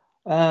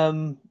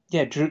 Drew.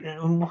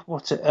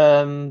 What's it?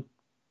 Was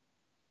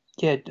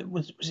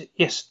it?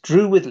 Yes,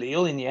 drew with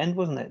Lille in the end,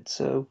 wasn't it?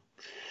 So.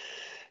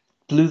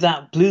 Blew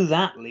that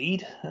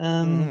lead.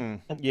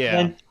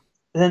 Yeah.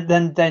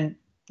 Then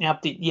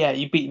Yeah,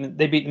 you beat them.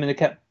 They beat them in the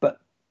cup, but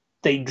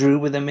they drew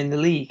with them in the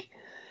league.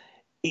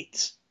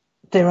 It's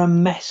they're a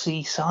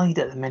messy side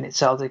at the minute.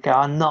 Celtic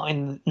are not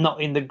in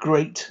the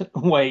great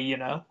way, you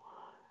know.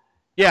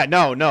 Yeah,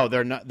 no, no,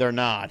 they're not. They're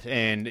not,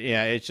 and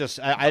yeah, it's just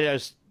I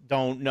just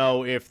don't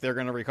know if they're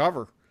going to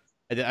recover.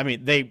 I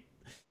mean, they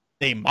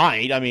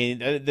might. I mean,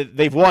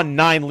 they've won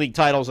 9 league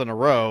titles in a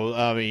row.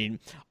 I mean,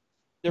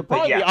 they're But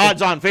probably yeah, the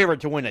odds-on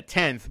favorite to win a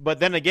 10th. But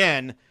then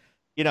again,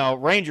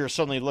 Rangers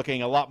suddenly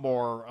looking a lot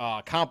more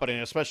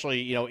competent,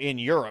 especially in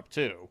Europe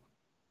too.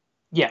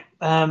 yeah.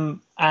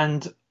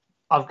 And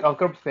I've got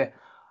to be fair.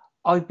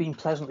 I've been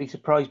pleasantly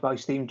surprised by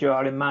Steve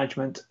Gerrard in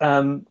management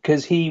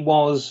because he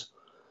was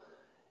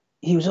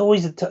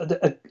always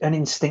an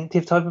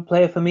instinctive type of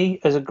player for me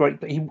as a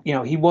great.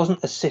 He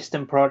wasn't a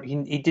system product.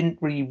 He didn't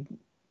really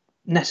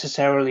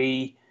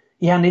necessarily.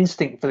 He had an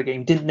instinct for the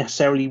game, didn't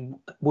necessarily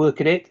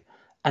work at it,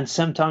 and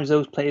sometimes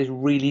those players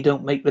really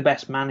don't make the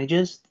best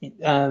managers.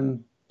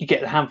 You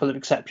get a handful of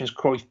exceptions: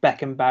 Cruyff,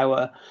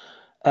 Beckenbauer,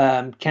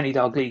 Kenny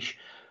Dalglish,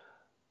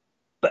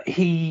 but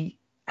he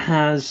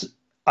has.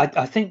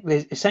 I think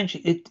there's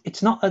essentially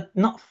it's not a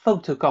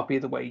photocopy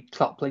of the way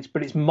Klopp plays,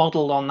 but it's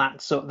modelled on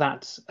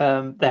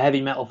the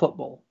heavy metal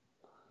football.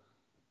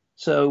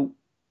 So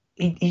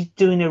he's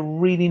doing a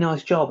really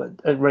nice job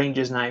at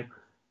Rangers now.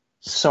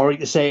 Sorry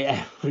to say,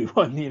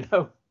 everyone,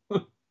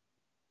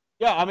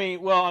 Yeah, I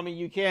mean, well, I mean,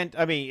 you can't.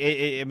 I mean,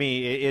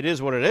 it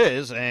is what it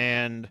is,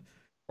 and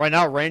right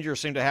now Rangers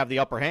seem to have the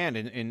upper hand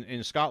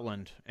in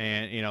Scotland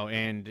and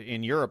and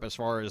in Europe as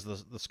far as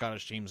the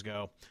Scottish teams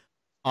go.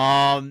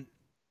 Um,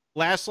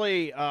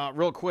 Lastly,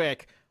 real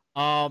quick,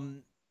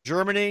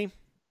 Germany,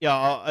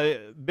 yeah,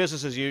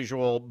 business as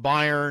usual.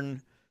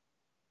 Bayern,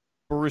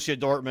 Borussia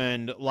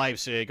Dortmund,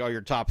 Leipzig are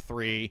your top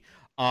three.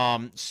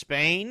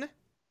 Spain,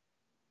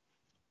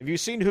 have you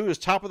seen who is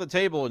top of the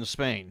table in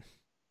Spain?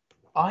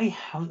 I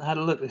haven't had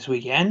a look this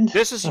weekend.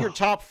 This is your Oh,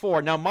 top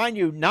four. Now, mind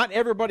you, not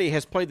everybody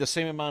has played the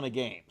same amount of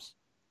games.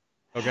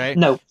 Okay,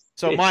 no,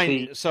 so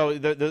it's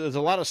the there's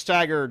a lot of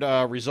staggered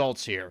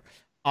results here.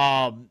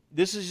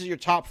 This is your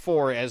top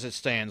four as it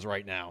stands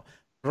right now.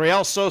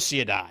 Real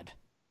Sociedad,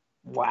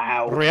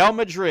 wow. Real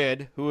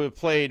Madrid, who have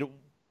played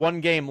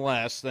 1 game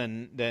less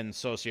than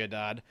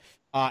Sociedad,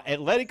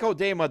 Atletico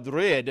de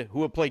Madrid,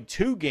 who have played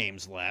 2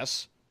 games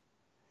less.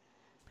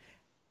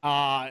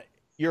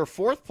 Your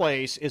fourth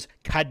place is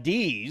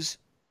Cadiz,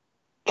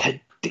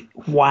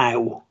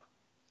 Wow,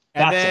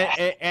 and that's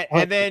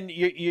then a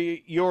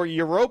your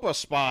Europa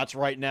spots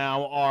right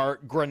now are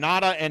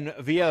Granada and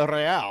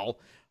Villarreal.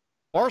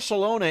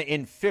 Barcelona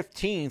in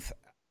 15th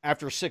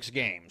after 6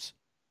 games.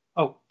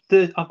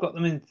 I've got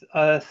them in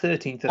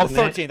 13th at Oh, the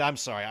minute. 13th. I'm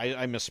sorry.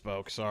 I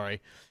misspoke.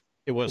 Sorry.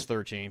 It was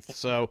 13th.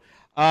 So,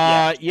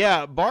 Yeah,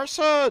 yeah,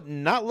 Barca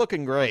not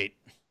looking great.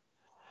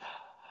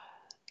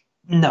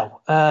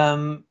 no.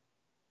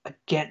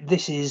 Again,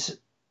 this is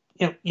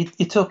you're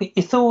talking.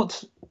 You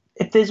thought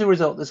if there's a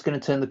result that's going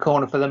to turn the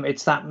corner for them,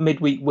 it's that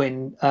midweek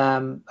win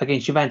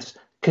against Juventus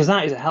because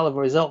that is a hell of a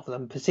result for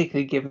them,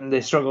 particularly given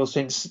their struggles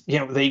since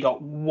they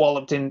got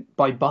walloped in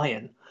by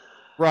Bayern.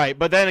 Right,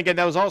 but then again,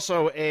 there was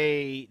also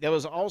a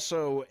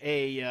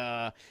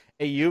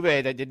Juve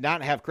that did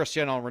not have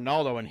Cristiano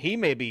Ronaldo, and he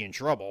may be in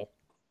trouble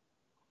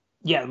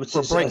Yeah, which for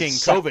is breaking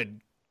COVID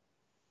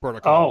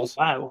oh protocols.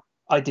 wow,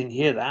 I didn't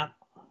hear that.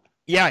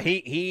 Yeah,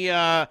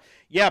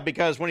 yeah,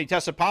 because when he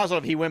tested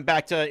positive, he went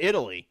back to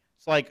Italy.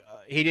 It's like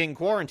he didn't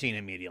quarantine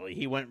immediately.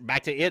 He went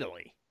back to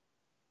Italy.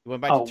 He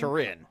went back to Oh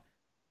Turin.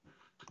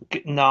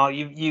 no,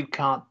 you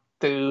can't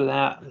do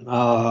that.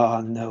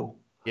 Oh no.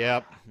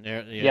 Yep.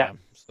 Yeah, Yeah.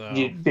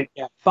 So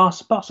yeah.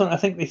 Barcelona. I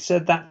think they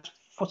said that.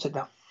 What's it?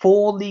 That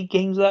 4 league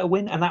games without a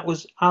win, and that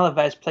was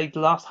Alaves played the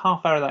last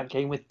half hour of that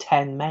game with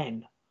 10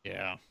 men.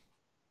 yeah.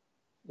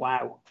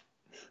 Wow,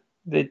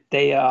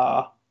 they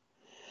are.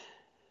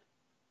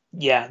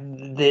 Yeah,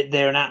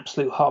 they're an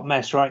absolute hot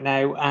mess right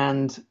now.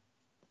 And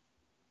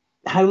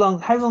how long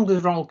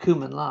does Ronald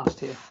Koeman last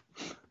here?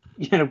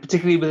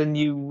 Particularly with a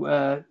new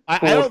I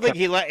board. don't think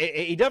he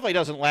definitely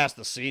doesn't last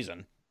the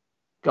season.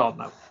 God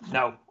no,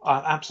 no,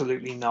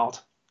 absolutely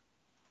not.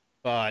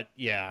 But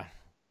yeah,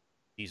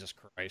 Jesus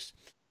Christ.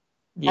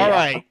 All Yeah,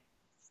 right,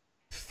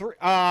 three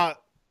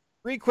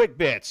three quick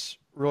bits,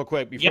 real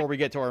quick yep. before we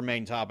get to our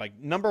main topic.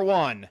 Number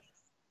one,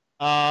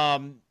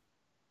 um,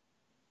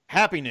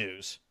 happy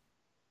news.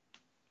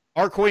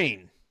 Our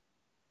queen,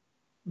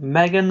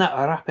 Megan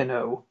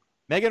Rapinoe.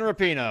 Megan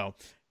Rapinoe,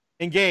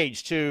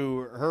 engaged to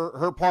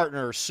her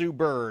partner Sue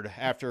Bird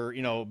after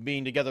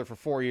being together for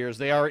 4 years.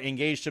 They are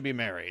engaged to be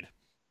married.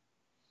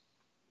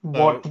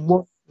 So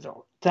What?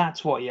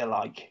 That's what you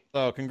like.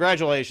 So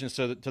congratulations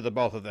to the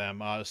both of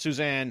them.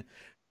 Suzanne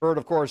Bird,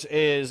 of course,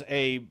 is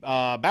a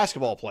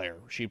basketball player.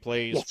 She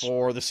plays Yes.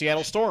 for the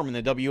Seattle Storm in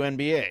the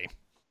WNBA.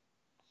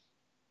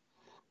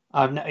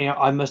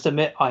 I must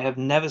admit, I have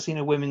never seen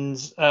a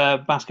women's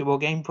basketball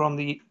game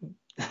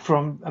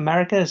from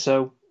America,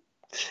 so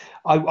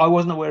I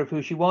wasn't aware of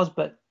who she was.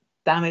 But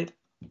damn it,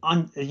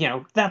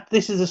 that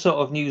this is the sort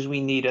of news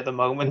we need at the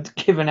moment,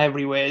 given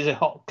everywhere is a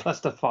hot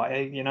cluster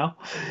fire.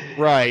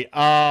 Right.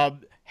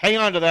 Hang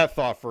on to that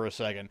thought for a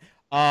second.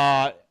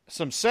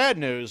 Some sad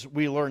news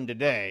we learned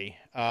today,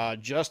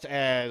 just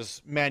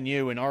as Man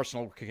U and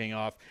Arsenal were kicking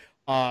off.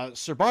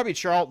 Sir Bobby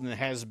Charlton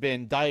has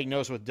been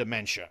diagnosed with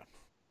dementia.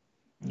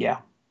 Yeah.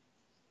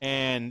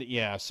 And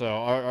yeah, so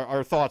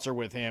our thoughts are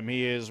with him.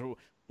 He is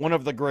one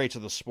of the greats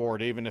of the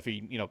sport, even if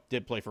he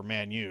did play for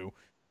Man U.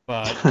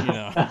 But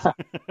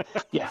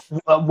Yeah,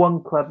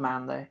 one club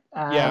man there.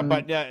 yeah,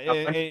 but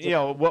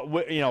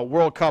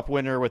World Cup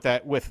winner with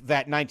that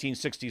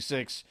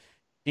 1966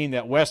 team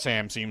that West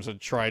Ham seems to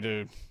try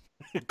to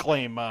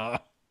claim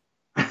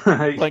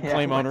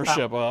claim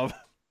ownership of.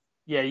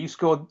 Yeah, you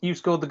scored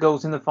the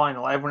goals in the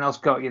final. Everyone else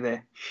got you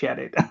there. Shed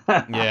it.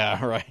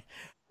 Yeah, right.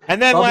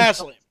 And then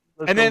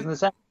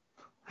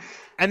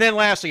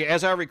lastly,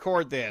 as I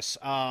record this,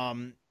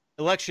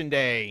 Election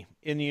Day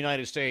in the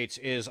United States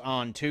is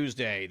on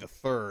Tuesday, the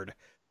 3rd.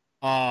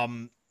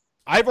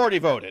 I've already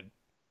voted,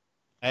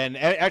 and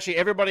actually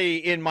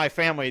everybody in my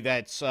family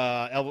that's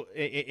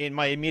in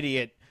my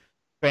immediate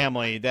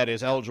family that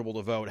is eligible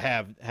to vote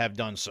have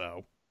done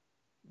so.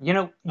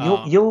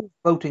 Your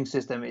voting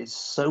system is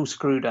so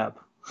screwed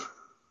up.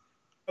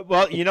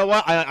 Well, you know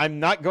what? I'm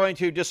not going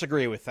to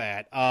disagree with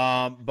that.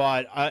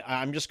 But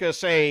I'm just going to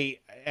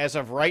say, as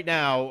of right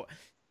now,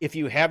 if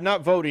you have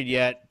not voted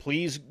yet,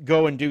 please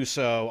go and do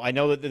so. I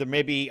know that there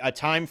may be a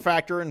time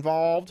factor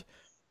involved.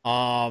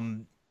 A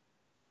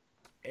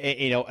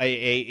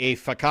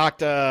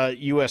fakakta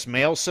U.S.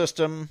 mail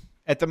system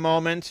at the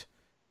moment.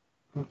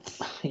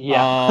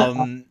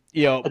 Yeah.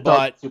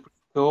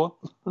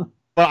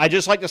 But I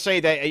just like to say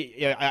that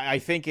I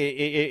think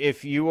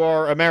if you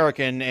are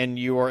American and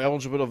you are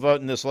eligible to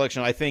vote in this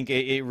election, I think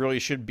it really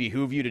should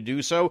behoove you to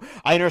do so.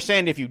 I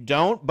understand if you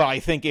don't, but I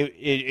think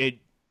it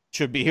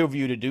should behoove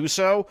you to do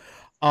so.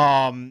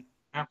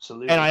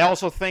 Absolutely. And I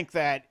also think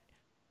that,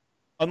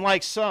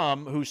 unlike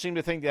some who seem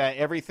to think that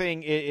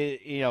everything,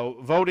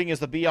 voting is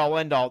the be-all,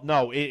 end-all,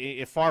 no,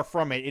 far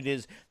from it. It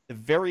is the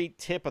very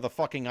tip of the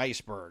fucking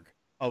iceberg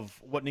of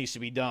what needs to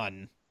be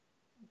done.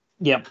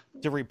 Yep.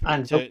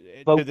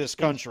 To this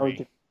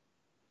country.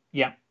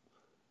 Yeah.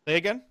 Say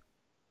again?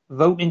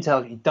 Vote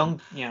intelligently.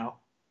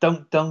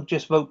 Don't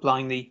just vote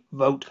blindly.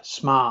 Vote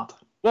smart.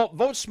 Well,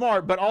 vote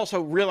smart, but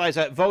also realize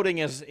that voting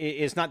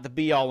is not the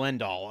be all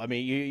end all. I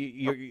mean,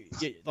 you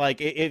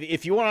like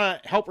if you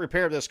want to help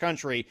repair this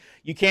country,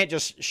 you can't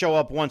just show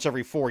up once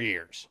every 4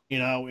 years.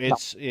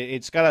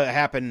 It's got to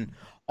happen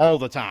all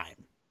the time.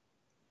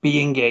 Be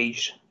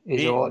engaged.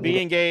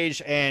 Be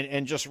engaged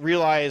and just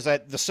realize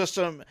that the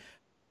system,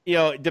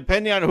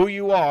 depending on who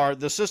you are,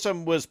 the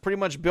system was pretty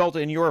much built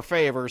in your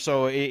favor.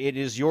 So it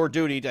is your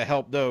duty to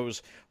help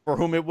those for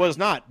whom it was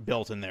not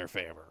built in their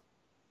favor.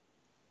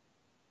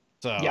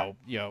 So,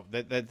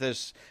 that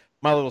this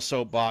my little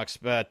soapbox,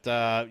 but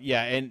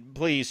and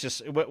please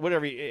just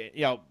whatever,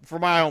 for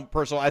my own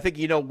personal, I think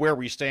where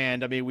we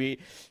stand. I mean, we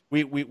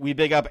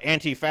big up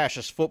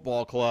anti-fascist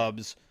football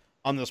clubs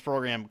on this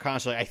program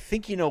constantly. I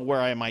think where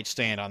I might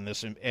stand on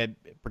this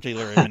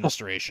particular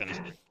administration.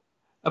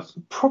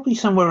 Probably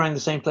somewhere around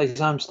the same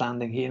place I'm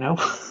standing,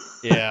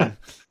 Yeah.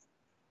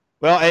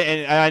 Well,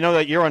 and I know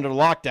that you're under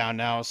lockdown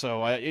now,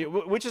 so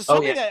which is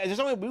something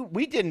that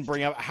we didn't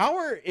bring up.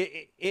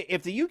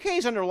 If the UK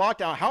is under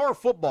lockdown, how are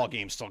football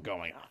games still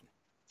going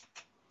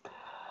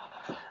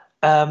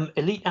on?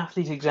 Elite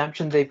athlete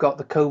exemption. They've got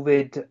the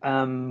COVID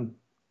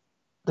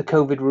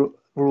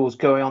rules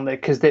going on there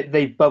because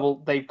they've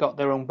got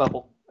their own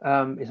bubble,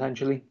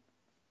 essentially.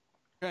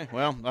 Okay.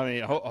 Well, I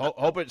mean,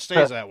 hope it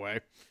stays that way.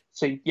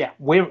 So yeah,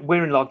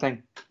 we're in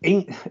lockdown.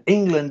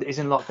 England is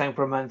in lockdown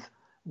for a month.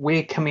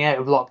 We're coming out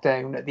of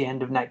lockdown at the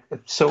end of next.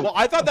 So, well,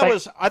 I thought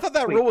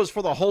that rule was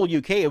for the whole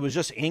UK. It was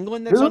just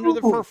England that's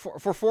under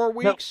for 4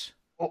 weeks.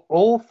 No,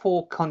 all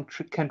four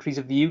countries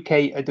of the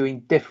UK are doing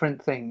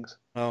different things.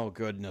 Oh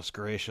goodness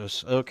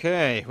gracious!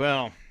 Okay,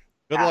 well,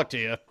 good luck to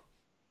you.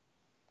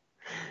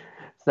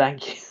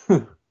 Thank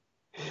you.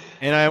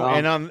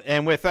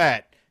 And with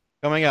that,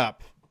 coming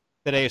up,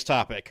 today's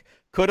topic: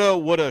 coulda,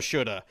 woulda,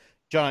 shoulda.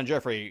 John and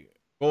Jeffrey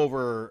go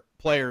over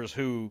players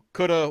who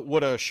coulda,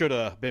 woulda,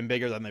 shoulda been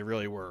bigger than they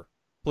really were.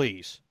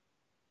 Please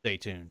stay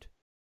tuned.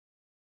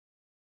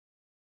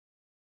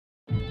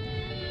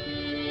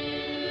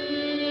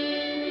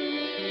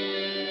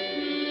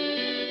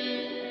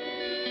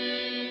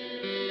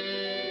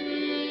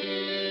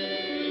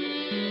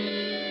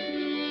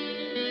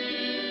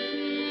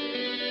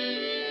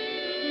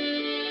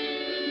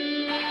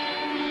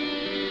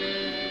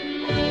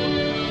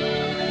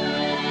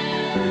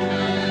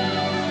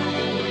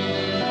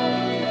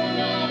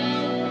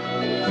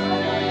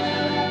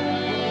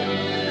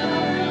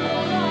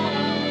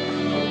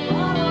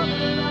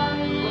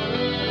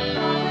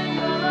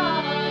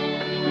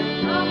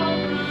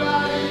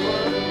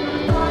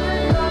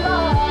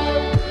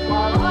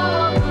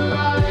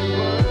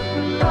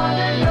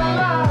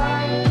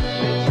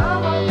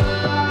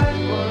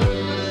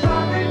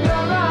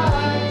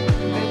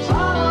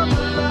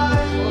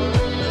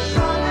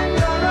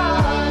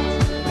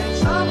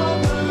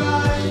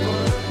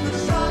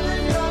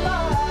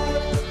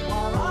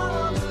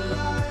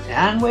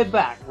 we're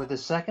back with the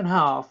second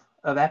half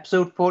of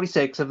episode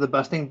 46 of the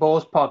Busting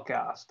Balls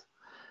podcast.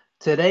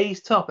 Today's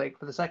topic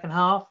for the second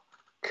half,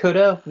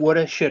 coulda,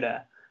 woulda,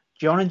 shoulda.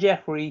 John and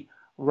Jeffrey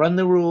run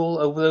the rule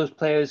over those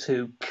players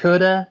who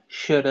coulda,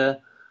 shoulda,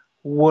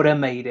 woulda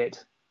made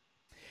it,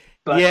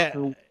 but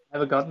who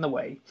never got in the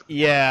way.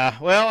 Yeah,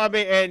 well, I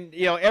mean, and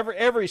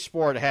every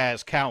sport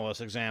has countless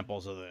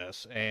examples of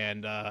this,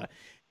 and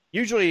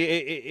usually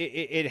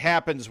it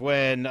happens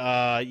when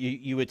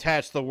you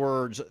attach the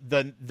words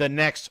the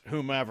next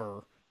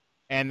whomever,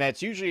 and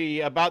that's usually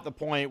about the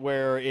point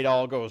where it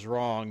all goes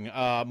wrong.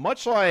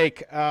 Much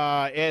like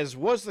as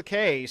was the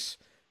case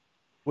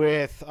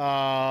with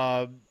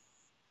our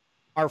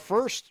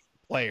first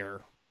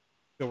player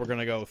that we're going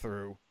to go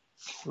through.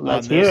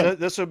 Let's hear it.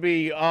 This would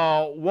be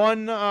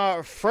one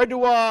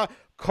Fredua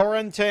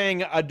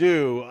Korentang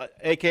Adu,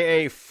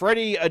 a.k.a.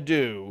 Freddie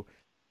Adu,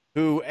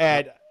 who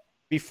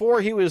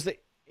before he was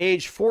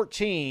age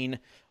 14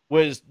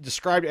 was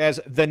described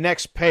as the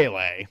next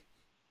Pele.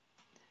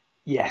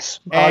 Yes.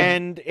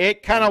 And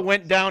it kind of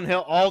went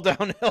all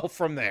downhill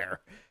from there.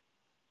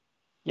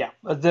 Yeah.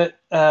 Did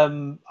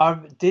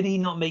he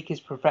not make his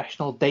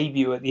professional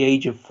debut at the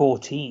age of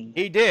 14?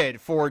 He did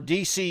for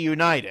DC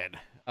United.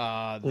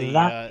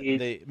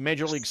 The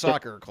Major League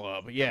Soccer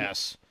club,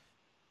 yes.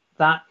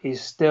 That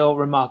is still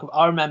remarkable.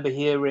 I remember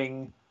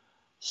hearing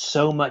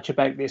so much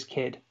about this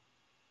kid.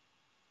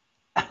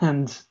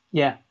 And,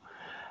 yeah.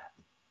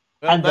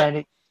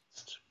 Well,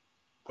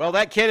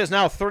 that kid is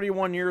now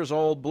 31 years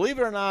old. Believe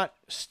it or not,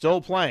 still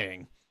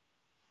playing.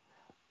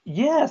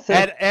 Yes.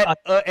 At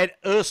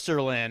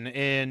Österlen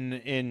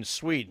in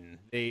Sweden,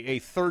 a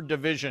third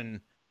division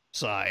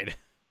side.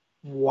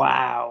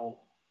 Wow.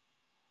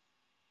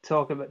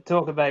 Talk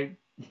about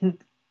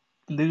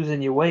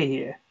losing your way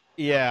here.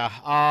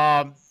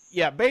 Yeah.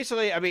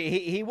 Basically, I mean,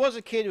 he was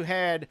a kid who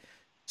had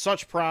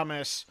such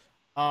promise.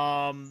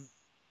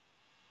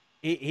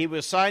 He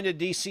was signed to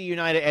DC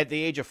United at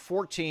the age of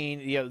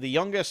 14. The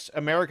youngest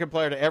American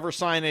player to ever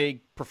sign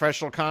a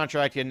professional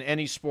contract in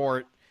any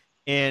sport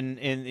in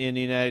the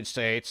United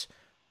States.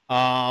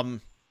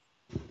 But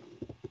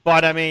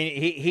I mean,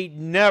 he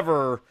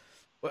never.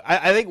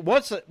 I think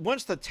once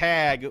the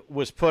tag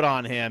was put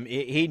on him,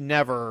 he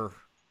never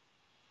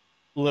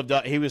lived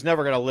up. He was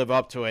never going to live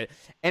up to it.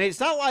 And it's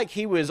not like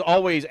he was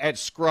always at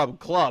scrub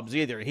clubs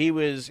either. He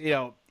was,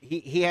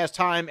 he has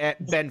time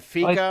at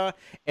Benfica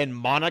and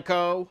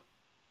Monaco.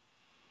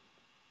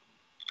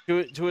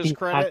 To his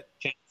credit,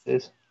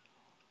 chances.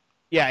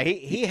 Yeah,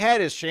 he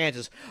had his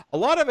chances. A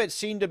lot of it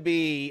seemed to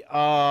be.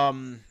 I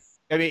mean,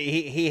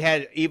 he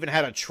had even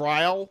had a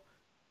trial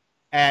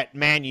at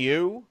Man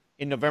U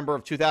in November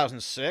of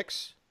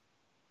 2006.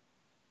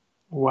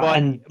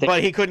 Wow.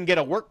 But he couldn't get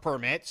a work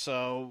permit,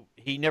 so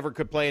he never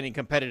could play any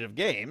competitive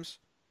games.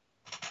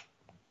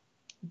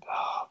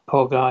 Oh,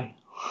 poor guy.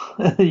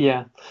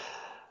 Yeah.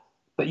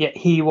 But yeah,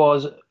 he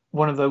was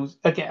one of those,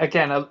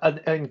 again,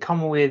 in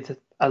common with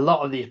a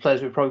lot of these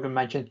players we've probably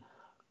mentioned,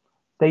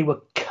 they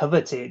were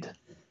coveted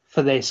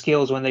for their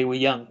skills when they were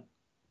young.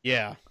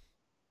 Yeah.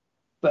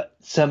 But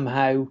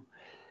somehow,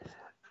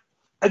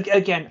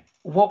 again,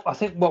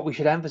 what we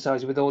should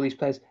emphasize with all these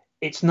players,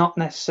 it's not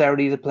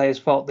necessarily the player's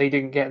fault they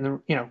didn't get in the,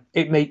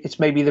 it's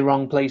maybe the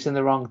wrong place in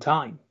the wrong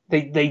time.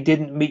 They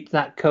didn't meet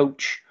that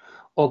coach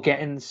or get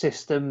in the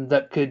system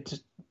that could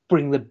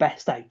bring the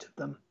best out of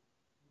them.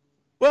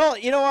 Well,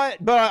 you know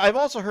what? But I've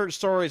also heard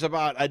stories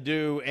about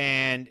Adu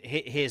and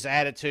his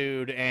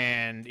attitude,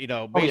 and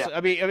basically,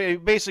 I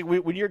mean, basically,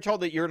 when you're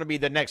told that you're going to be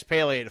the next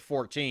Pele at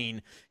 14,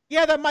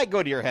 yeah, that might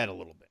go to your head a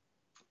little bit.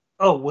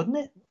 Oh,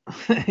 wouldn't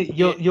it?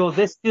 You're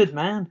this good,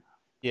 man.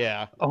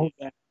 Yeah. Oh,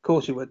 yeah. Of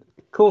course you would.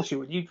 Of course you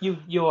would.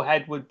 Your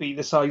head would be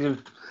the size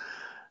of,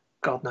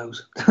 God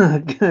knows,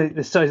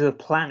 the size of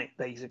the planet,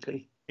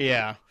 basically.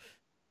 Yeah.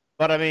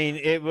 But I mean,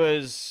 it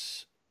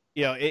was.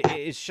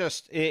 It's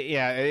just,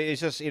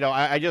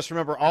 I just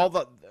remember all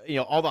the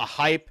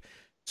hype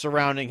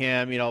surrounding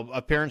him,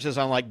 appearances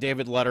on like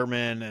David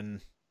Letterman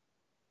and.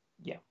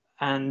 Yeah.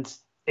 And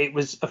it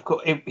was, of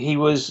course, he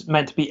was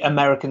meant to be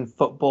American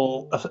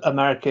football,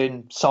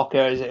 American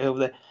soccer, is it over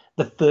there?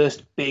 The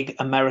first big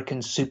American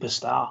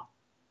superstar.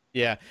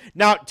 Yeah.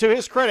 Now, to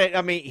his credit,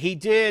 I mean, he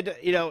did,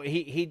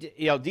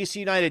 DC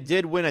United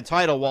did win a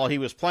title while he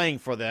was playing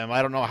for them.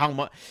 I don't know how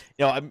much,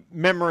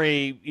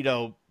 memory,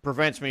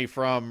 prevents me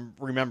from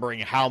remembering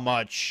how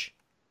much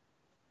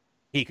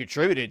he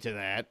contributed to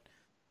that.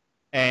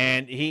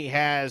 And he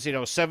has,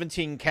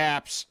 17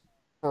 caps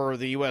for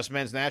the U.S.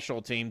 men's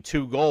national team,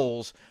 2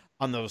 goals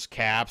on those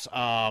caps,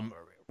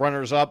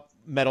 runners-up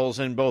medals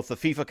in both the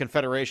FIFA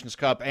Confederations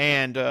Cup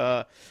and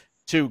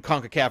 2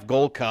 CONCACAF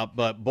Gold Cup.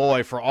 But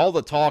boy, for all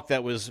the talk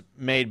that was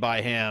made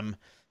by him,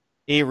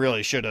 he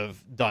really should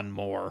have done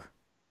more.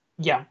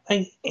 Yeah,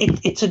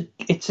 it's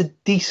a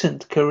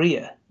decent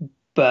career,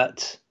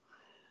 but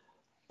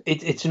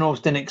it's an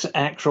almost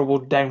inexorable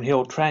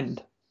downhill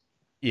trend.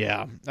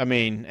 Yeah, I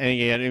mean,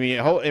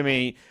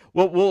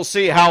 we'll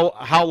see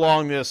how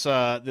long this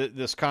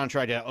this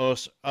contract at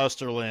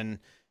Österlen,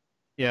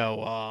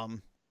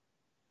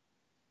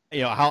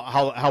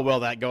 how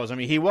well that goes. I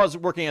mean, he was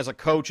working as a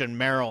coach in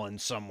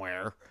Maryland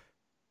somewhere,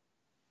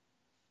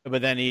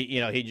 but then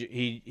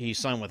he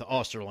signed with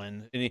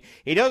Osterland, and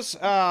he does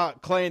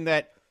claim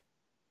that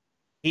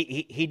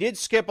he did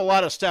skip a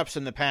lot of steps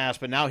in the past,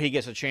 but now he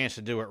gets a chance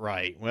to do it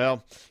right.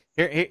 Well,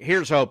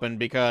 here's hoping,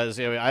 because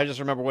I just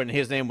remember when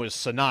his name was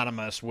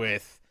synonymous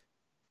with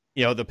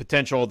the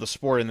potential of the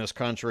sport in this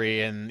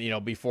country,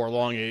 and before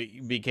long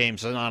it became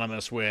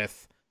synonymous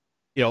with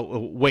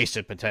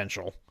wasted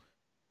potential.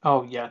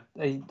 Oh yeah,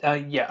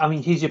 yeah. I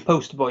mean, he's your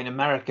poster boy in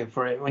America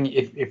for it.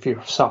 If you're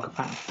a soccer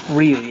fan,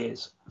 really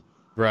is.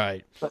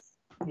 Right. But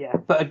yeah,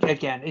 but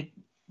again,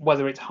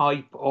 whether it's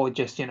hype or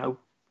just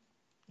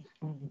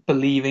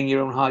believing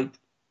your own hype,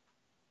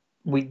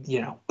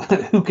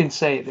 who can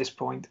say at this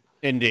point?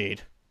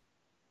 Indeed.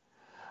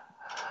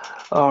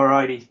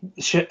 Alrighty,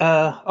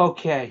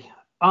 okay.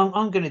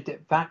 I'm going to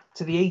dip back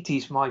to the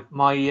 80s.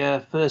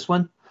 My first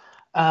one,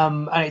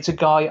 and it's a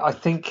guy. I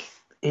think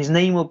his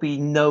name will be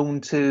known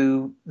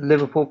to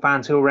Liverpool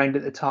fans who were around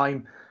at the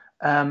time.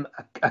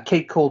 A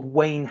kid called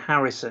Wayne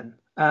Harrison.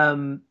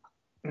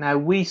 Now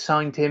we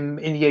signed him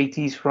in the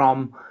 80s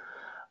from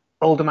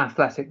Oldham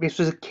Athletic. This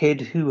was a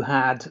kid who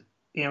had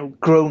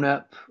grown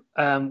up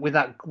with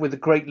the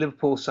great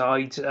Liverpool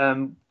side,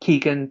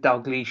 Keegan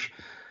Dalglish,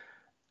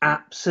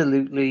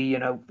 absolutely,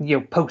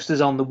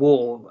 posters on the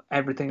wall,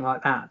 everything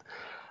like that.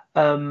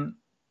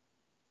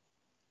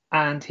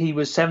 And he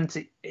was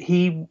 70.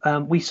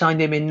 We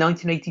signed him in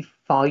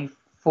 1985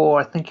 for,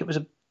 I think it was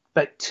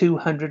about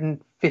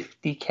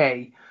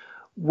 250K,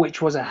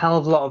 which was a hell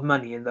of a lot of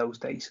money in those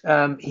days.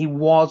 He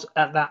was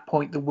at that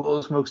point the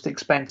world's most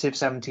expensive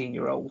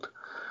 17-year-old.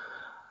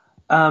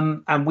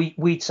 And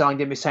we'd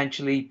signed him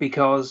essentially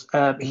because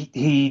I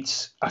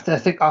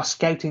think our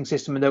scouting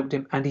system had opened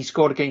him, and he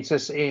scored against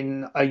us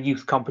in a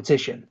youth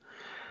competition.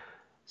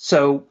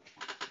 So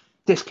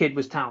this kid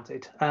was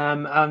talented.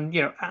 And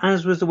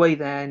as was the way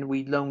then,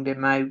 we loaned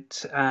him out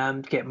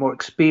to get more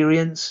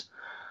experience.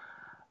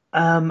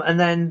 And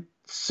then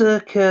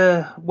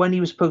circa when he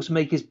was supposed to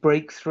make his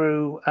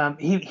breakthrough,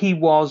 he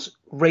was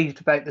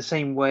rated about the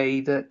same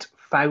way that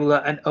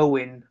Fowler and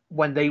Owen,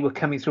 when they were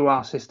coming through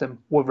our system,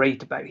 were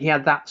rated about. He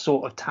had that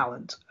sort of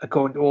talent,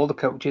 according to all the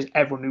coaches,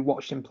 everyone who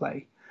watched him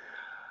play.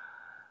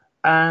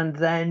 And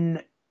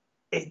then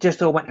it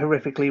just all went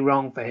horrifically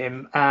wrong for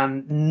him,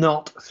 and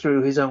not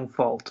through his own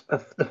fault.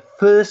 The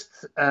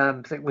first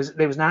thing was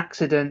there was an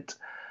accident.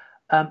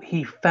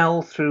 He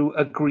fell through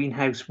a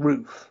greenhouse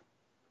roof.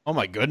 Oh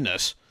my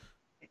goodness.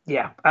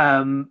 Yeah,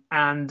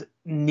 and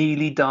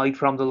nearly died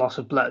from the loss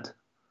of blood.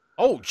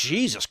 Oh,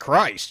 Jesus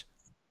Christ.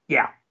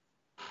 Yeah.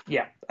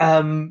 Yeah.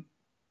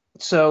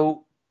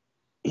 So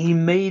he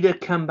made a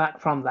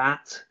comeback from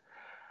that,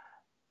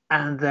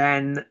 and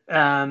then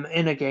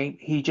in a game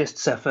he just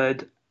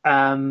suffered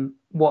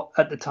what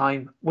at the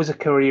time was a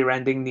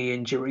career-ending knee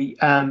injury.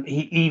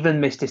 He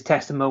even missed his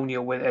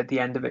testimonial with at the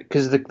end of it,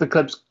 because the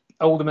club's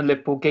Oldham and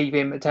Liverpool gave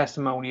him a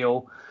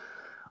testimonial,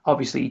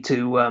 obviously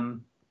to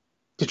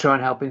try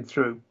and help him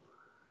through.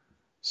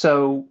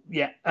 So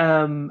yeah,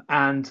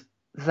 and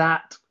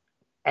that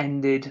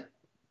ended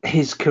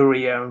his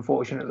career,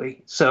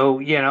 unfortunately. So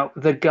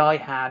the guy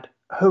had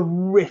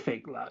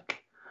horrific luck.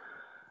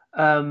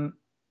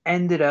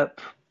 Ended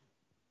up,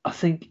 I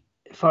think,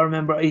 if I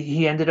remember,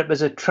 he ended up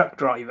as a truck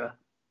driver,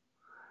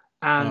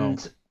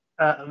 and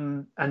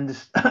and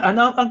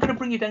I'm going to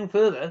bring you down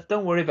further.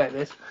 Don't worry about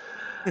this.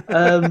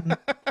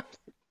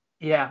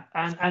 Yeah,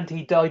 and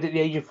he died at the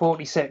age of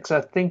 46.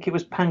 I think it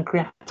was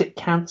pancreatic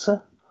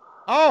cancer.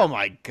 Oh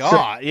my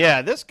God!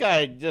 Yeah, this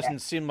guy doesn't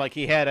seem like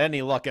he had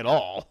any luck at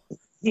all.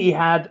 He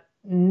had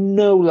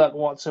no luck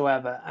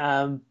whatsoever.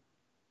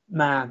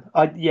 Man,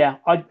 if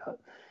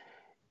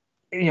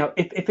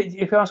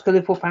you ask a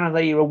Liverpool fan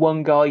if you're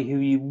one guy who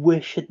you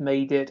wish had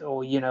made it,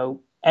 or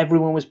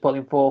everyone was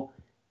pulling for,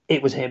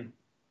 it was him.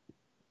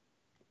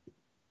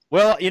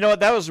 Well,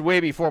 that was way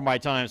before my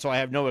time, so I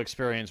have no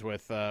experience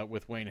with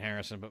Wayne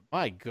Harrison. But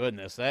my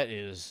goodness, that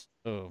is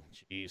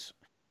jeez.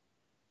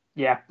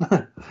 Yeah.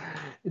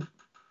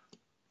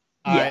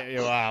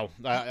 Wow.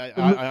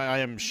 I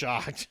am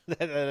shocked.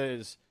 That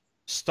is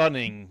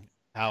stunning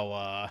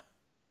how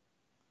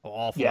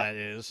awful that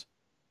is.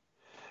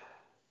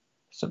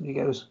 Somebody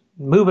goes,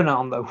 moving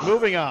on though.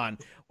 Moving on.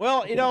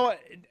 Well,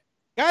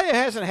 guy that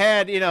hasn't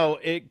had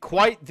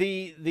quite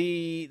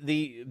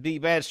the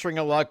bad string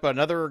of luck, but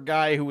another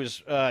guy who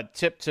was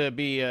tipped to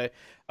be a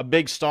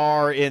big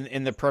star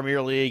in the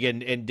Premier League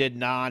and did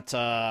not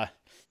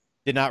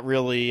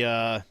really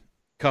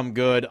come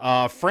good.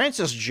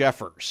 Francis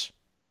Jeffers.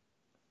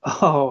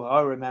 Oh,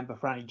 I remember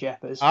Franny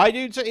Jeffers. I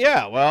do too.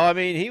 Yeah. Well, I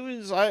mean, he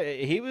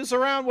was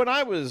around when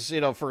I was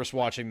first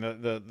watching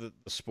the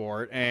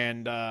sport,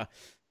 and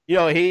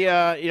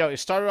he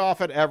started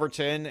off at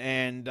Everton,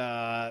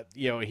 and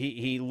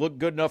he looked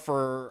good enough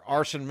for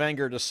Arsene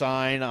Wenger to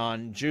sign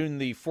on June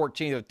the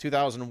 14th of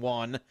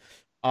 2001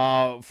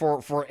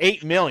 for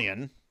 $8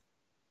 million,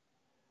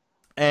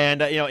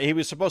 and he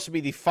was supposed to be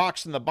the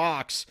fox in the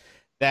box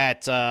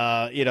that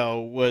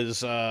was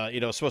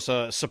supposed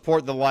to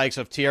support the likes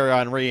of Thierry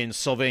Henry and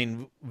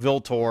Sylvain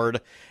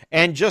Viltord,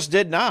 and just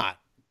did not.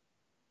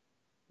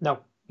 No,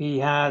 he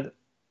had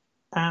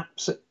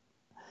abs.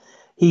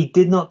 He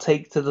did not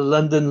take to the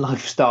London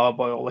lifestyle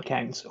by all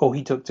accounts, or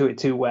he took to it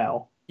too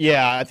well.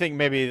 Yeah, I think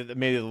maybe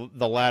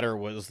the latter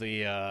was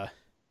the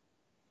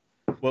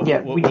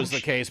Yeah, what was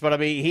the case. But I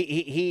mean,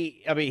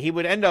 he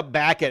would end up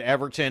back at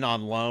Everton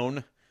on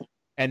loan,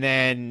 and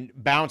then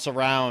bounce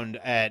around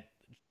at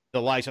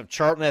the likes of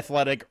Charlton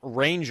Athletic,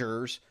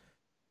 Rangers,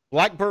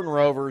 Blackburn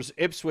Rovers,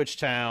 Ipswich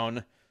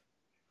Town,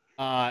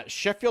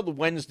 Sheffield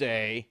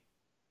Wednesday,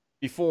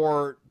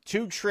 before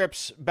two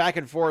trips back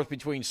and forth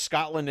between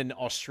Scotland and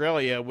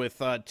Australia,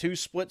 with two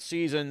split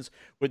seasons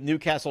with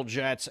Newcastle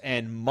Jets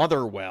and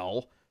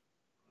Motherwell.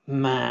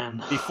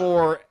 Man.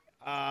 Before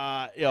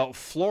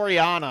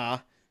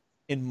Floriana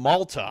in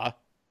Malta,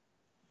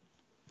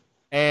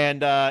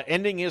 and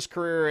ending his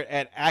career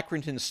at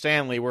Accrington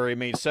Stanley, where he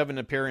made 7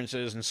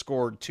 appearances and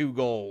scored 2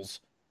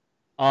 goals.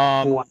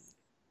 Wow.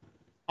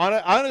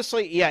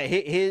 Honestly, yeah,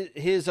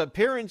 his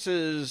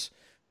appearances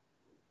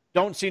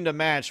don't seem to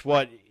match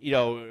what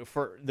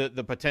for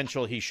the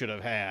potential he should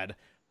have had.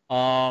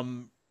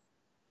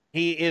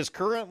 He is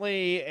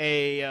currently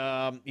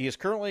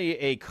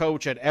a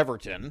coach at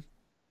Everton,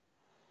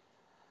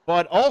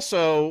 but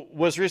also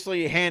was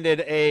recently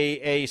handed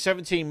a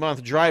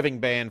 17-month driving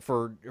ban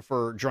for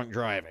drunk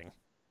driving.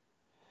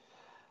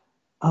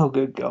 Oh,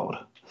 good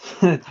God.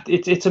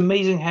 It's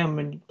amazing how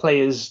many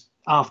players,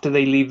 after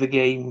they leave the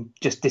game,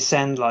 just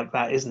descend like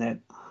that, isn't it?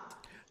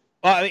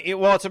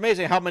 It's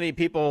amazing how many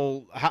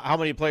how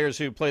many players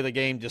who play the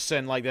game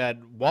descend like that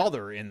while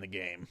they're in the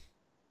game.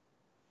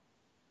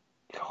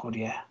 God,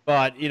 yeah.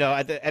 But,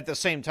 at the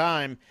same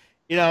time,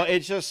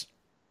 it's just,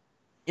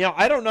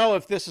 I don't know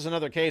if this is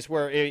another case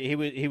where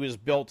he was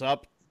built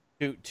up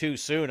too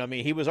soon. I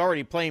mean, he was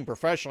already playing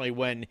professionally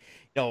when,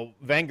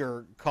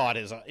 Wenger caught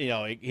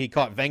he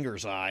caught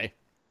Wenger's eye.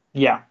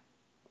 Yeah.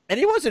 And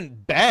he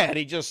wasn't bad.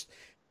 He just,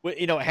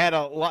 had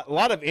a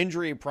lot of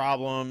injury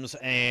problems,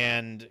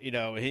 and,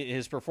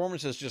 his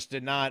performances just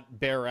did not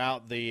bear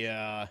out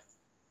the,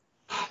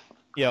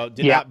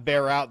 not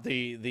bear out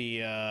the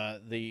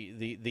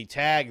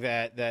tag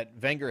that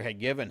Wenger had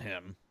given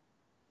him.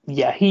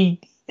 Yeah,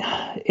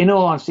 in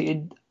all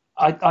honesty,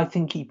 I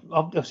think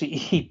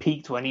he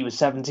peaked when he was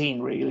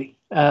 17. Really,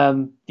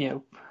 Yeah.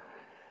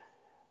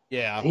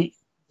 I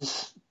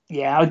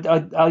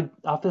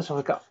feel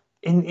sort of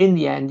in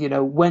the end,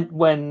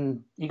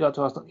 when he got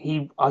to Arsenal,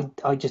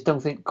 I just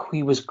don't think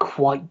he was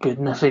quite good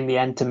enough in the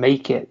end to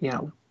make it.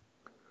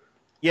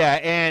 Yeah,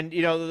 and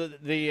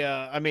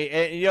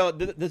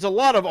there's a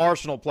lot of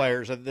Arsenal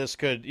players that this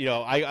could,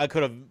 I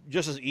could have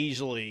just as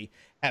easily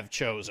have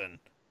chosen.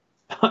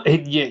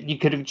 Yeah, you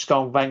could have just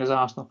gone Wenger's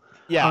Arsenal.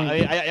 Yeah,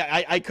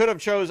 I could have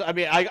chose.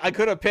 I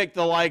could have picked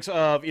the likes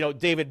of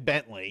David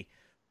Bentley,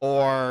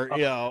 or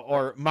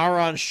or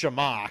Maran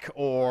Shamak,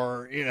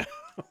 or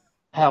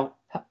hell,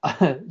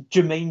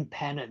 Jermaine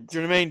Pennant.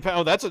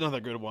 Oh, that's another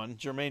good one.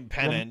 Jermaine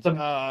Pennant,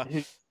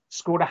 who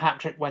scored a hat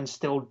trick when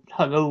still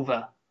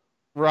hungover.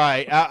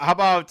 Right. How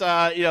about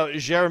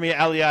Jeremy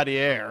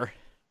Aliadier?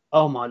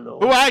 Oh my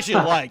Lord! Who I actually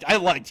liked. I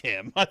liked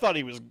him. I thought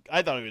he was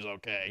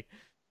okay.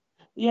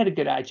 He had a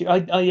good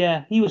attitude.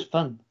 Yeah, he was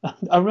fun.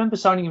 I remember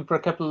signing him for a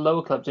couple of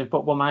lower clubs in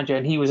Football Manager,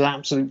 and he was an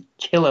absolute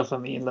killer for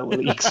me in lower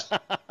leagues.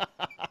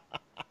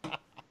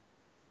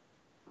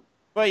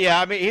 But yeah,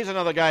 I mean, he's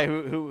another guy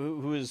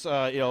who is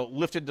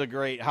lifted to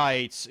great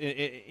heights,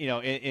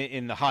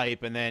 in the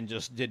hype, and then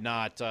just did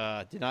not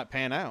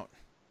pan out.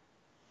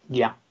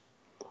 Yeah.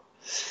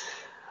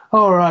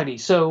 Alrighty,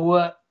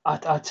 so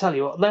I tell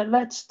you what,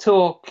 let's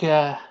talk.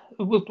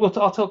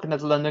 I'll talk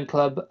another London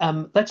club.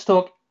 Let's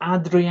talk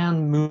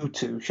Adrian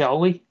Mutu, shall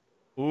we?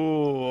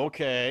 Ooh,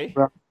 okay.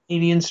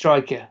 Indian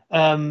striker.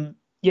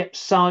 Yep.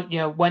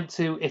 So went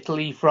to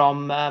Italy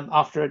from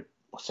after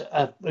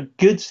a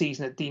good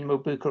season at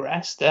Dinamo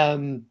Bucharest.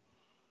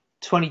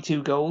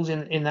 22 goals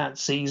in that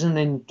season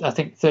in I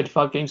think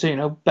 35 games.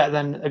 So better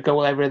than a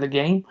goal every other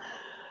game.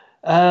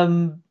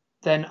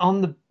 Then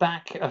on the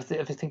back of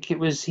I think he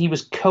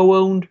was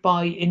co-owned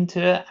by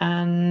Inter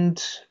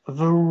and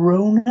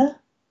Verona,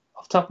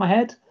 off the top of my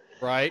head.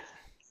 Right.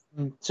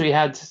 So he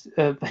had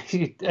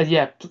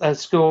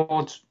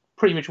scored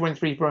pretty much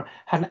 1-3 for,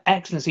 had an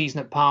excellent season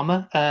at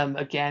Parma.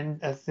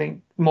 Again, I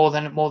think more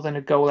than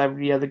a goal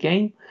every other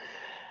game.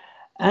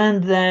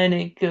 And then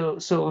it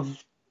goes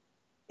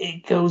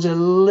a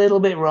little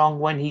bit wrong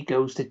when he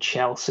goes to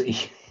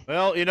Chelsea.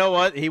 Well, you know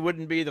what? He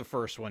wouldn't be the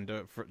first one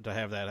to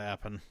have that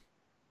happen.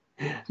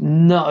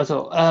 Not at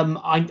all.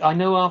 I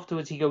know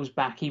afterwards he goes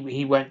back.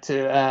 He went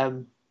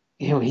to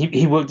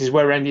he worked his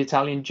way around the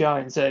Italian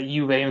giants,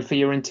 Juve and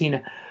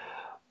Fiorentina.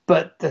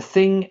 But the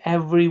thing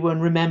everyone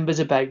remembers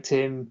about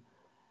him,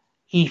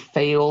 he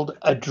failed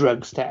a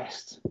drugs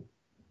test.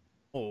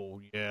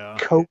 Oh yeah,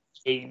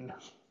 cocaine,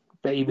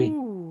 baby.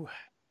 Ooh.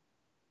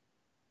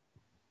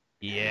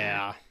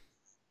 Yeah.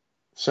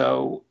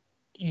 So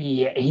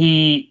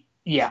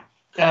yeah,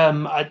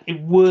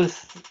 It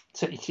worth.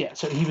 Yeah,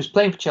 so he was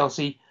playing for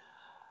Chelsea.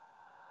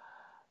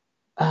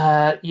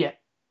 Yeah,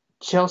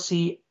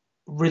 Chelsea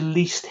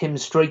released him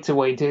straight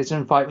away in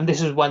 2005, and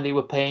this is when they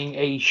were paying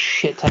a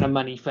shit ton of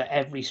money for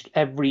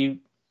every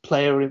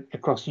player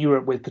across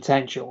Europe with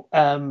potential.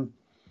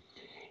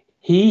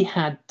 He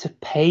had to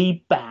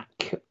pay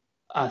back,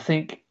 I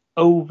think,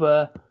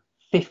 over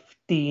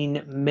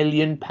 £15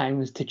 million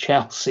to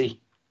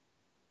Chelsea,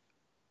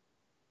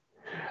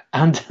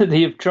 and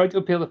they have tried to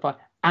appeal the fine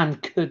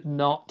and could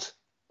not.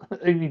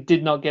 He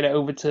did not get it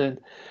overturned.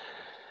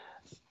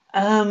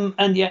 And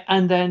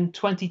then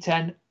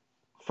 2010,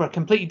 for a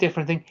completely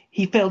different thing,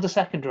 he failed a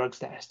second drugs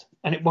test,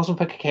 and it wasn't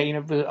for cocaine.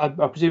 I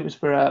presume it was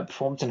for a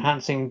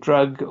performance-enhancing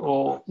drug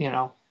or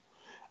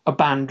a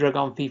banned drug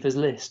on FIFA's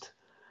list.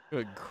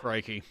 Good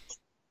crikey.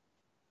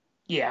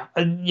 Yeah,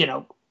 and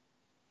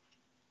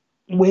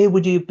where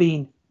would you have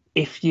been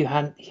if he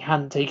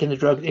hadn't taken the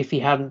drug? If he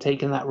hadn't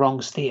taken that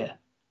wrong steer?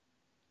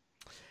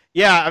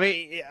 Yeah,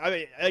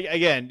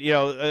 again,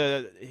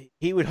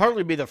 he would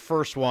hardly be the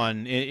first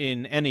one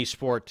in any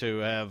sport to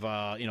have,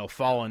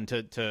 fallen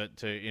to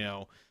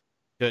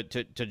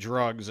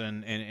drugs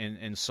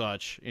and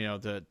such,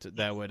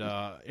 that would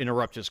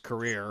interrupt his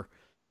career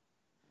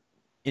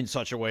in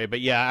such a way.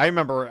 But yeah, I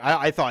remember,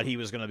 I thought he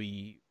was going to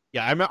be,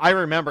 yeah, I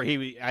remember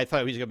I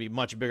thought he was going to be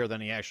much bigger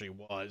than he actually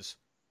was.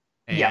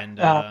 And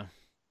Yeah,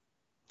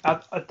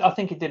 I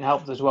think it didn't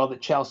help as well that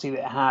Chelsea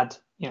they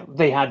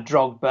had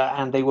Drogba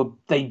and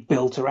they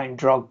built around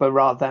Drogba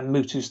rather than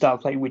Mutu style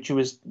play, which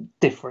was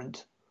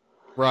different.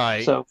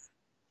 right. So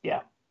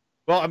yeah,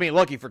 Well, I mean,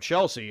 lucky for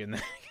Chelsea in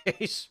that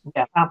case.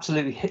 yeah,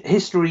 absolutely.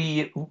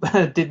 History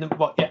didn't.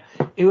 What? Yeah,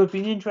 it would have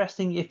been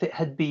interesting if it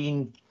had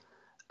been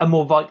a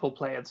more vital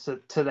player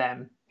to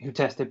them who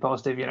tested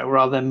positive,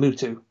 rather than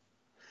Mutu.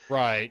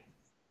 Right.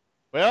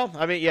 Well,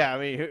 there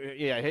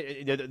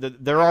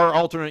are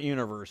alternate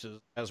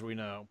universes, as we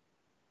know.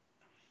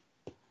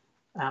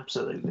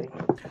 Absolutely.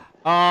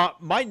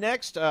 My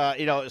next,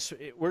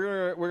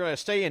 we're gonna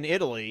stay in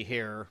Italy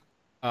here.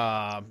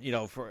 For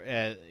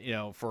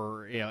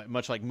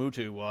much like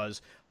Mutu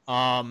was.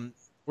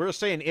 We're gonna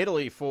stay in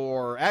Italy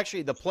for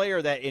actually the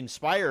player that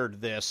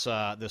inspired this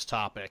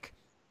topic.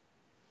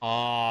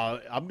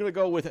 I'm gonna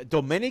go with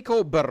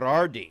Domenico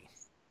Berardi.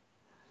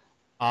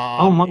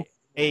 Oh my.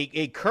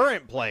 A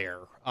current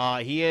player.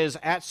 He is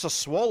at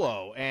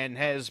Sassuolo and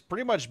has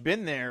pretty much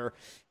been there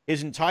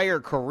his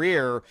entire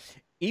career,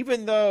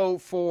 even though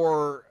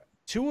for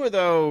 2 of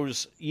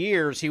those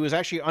years he was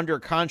actually under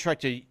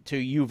contract to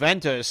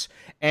Juventus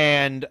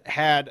and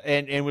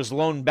was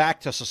loaned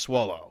back to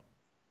Sassuolo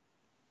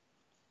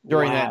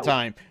during that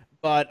time.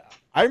 But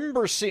I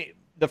remember seeing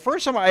the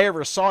first time I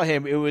ever saw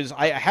him,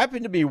 I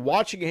happened to be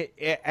watching it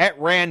at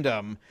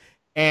random,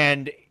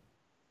 and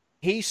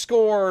he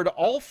scored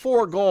all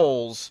 4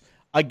 goals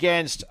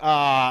against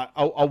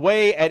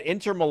away at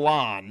Inter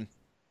Milan.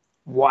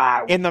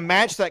 Wow. In the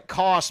match that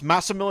cost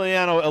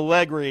Massimiliano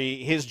Allegri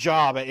his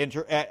job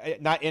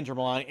at not Inter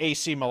Milan,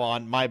 AC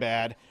Milan, my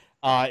bad.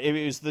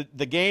 It was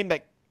the game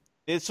that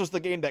this was the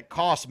game that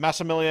cost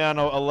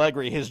Massimiliano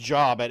Allegri his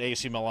job at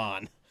AC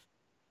Milan.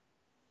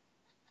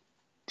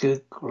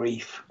 Good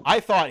grief. I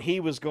thought he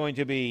was going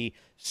to be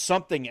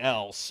something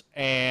else,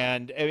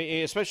 and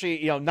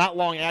especially not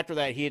long after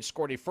that he had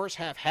scored a first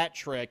half hat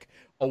trick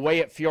away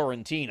at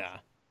Fiorentina.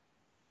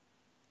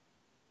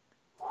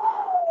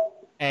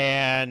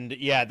 And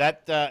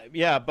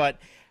but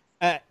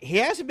he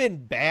hasn't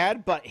been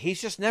bad, but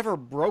he's just never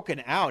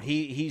broken out.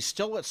 He's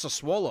still at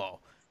Sassuolo,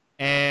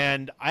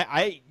 and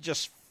I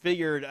just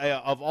figured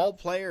of all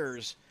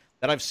players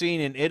that I've seen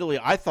in Italy,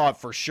 I thought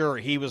for sure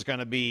he was going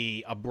to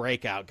be a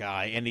breakout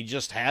guy, and he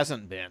just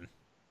hasn't been.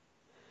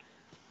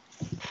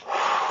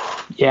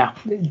 Yeah,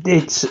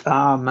 it's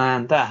oh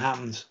man, that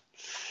happens.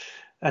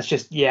 That's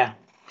just never.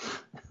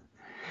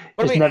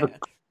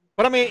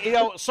 But I mean,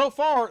 so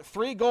far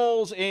 3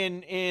 goals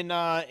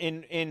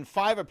in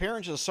 5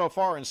 appearances so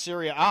far in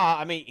Serie A.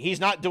 I mean, he's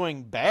not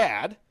doing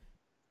bad.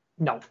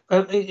 No,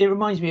 it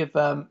reminds me of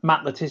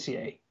Matt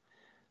Letizia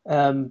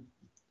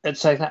at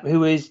Southampton,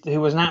 who was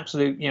an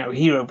absolute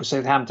hero for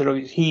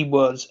Southampton. He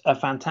was a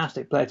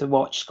fantastic player to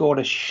watch. Scored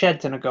a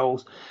shed ton of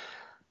goals.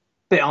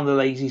 Bit on the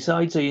lazy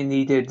side, so you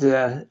needed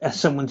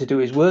someone to do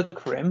his work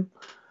for him.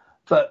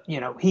 But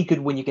he could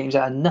win you games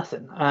out of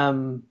nothing.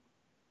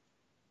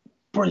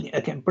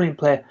 Brilliant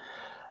player,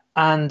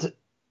 and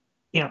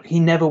he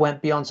never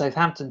went beyond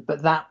Southampton.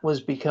 But that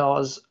was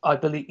because I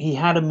believe he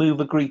had a move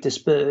agreed to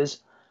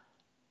Spurs,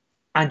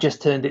 and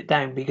just turned it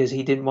down because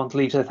he didn't want to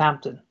leave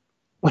Southampton,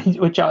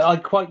 which I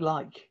quite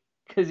like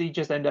because he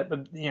just ended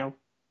up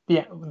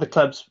the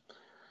club's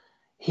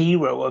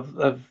hero of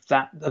the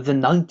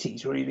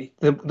 90s, really,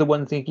 the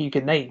one thing you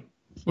can name.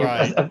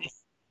 Right.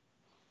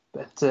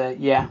 But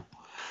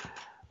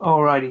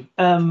alrighty.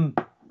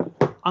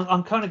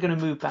 I'm kind of going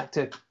to move back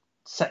to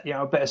set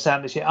a bit of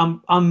sadness here.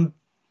 I'm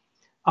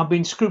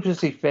being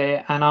scrupulously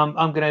fair, and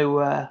I'm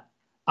going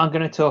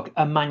to talk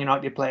a Man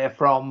United player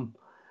from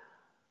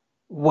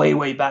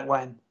way back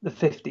when, the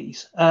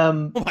 50s.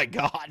 Oh my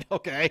God.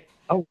 Okay.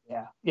 Oh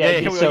yeah, Yeah,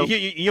 yeah. well, So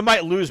you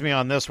might lose me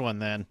on this one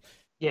then.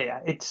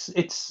 yeah,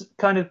 it's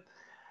kind of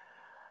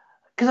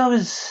because I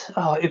was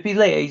it'd be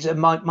late age, and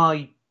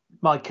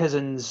my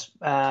cousins,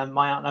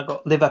 my aunt and I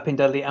got live up in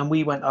Dudley, and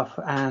we went off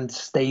and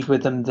stayed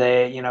with them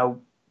there.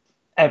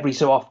 Every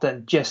so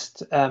often, just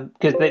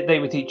because they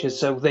were teachers,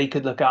 so they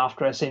could look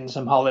after us in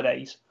some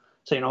holidays.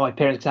 So my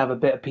parents could have a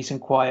bit of peace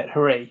and quiet.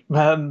 Hooray!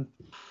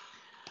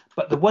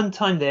 But the one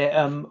time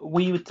there,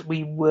 we went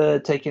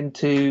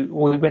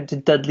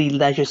to Dudley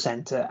Leisure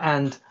Centre,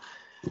 and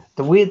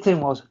the weird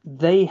thing was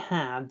they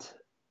had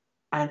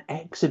an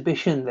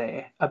exhibition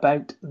there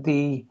about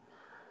the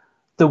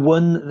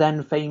one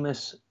then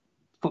famous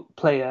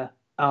footballer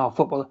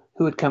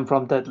who had come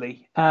from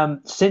Dudley.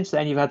 Since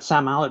then, you've had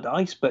Sam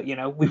Allardyce, but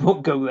we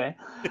won't go there.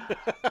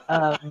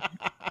 Um,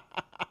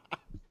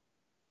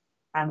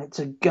 and it's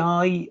a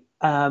guy,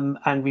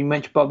 and we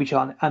mentioned Bobby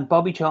Charlton, and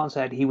Bobby Charlton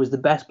said he was the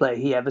best player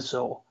he ever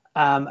saw.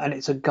 And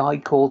it's a guy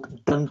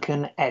called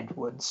Duncan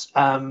Edwards.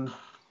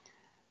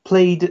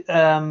 Played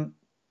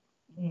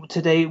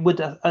today would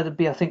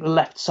be, I think,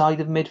 left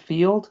side of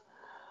midfield,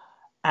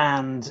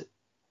 and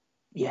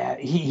yeah,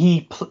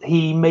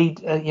 he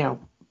made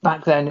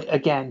back then,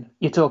 again,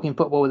 you're talking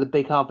football with a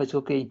big hard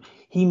physical game.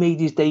 He made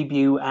his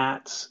debut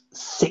at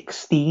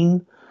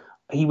 16.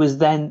 He was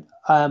then,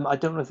 I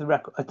don't know if the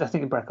record, I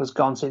think the record's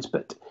gone since,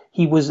 but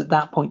he was at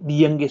that point the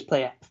youngest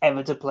player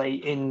ever to play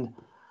in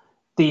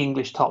the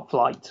English top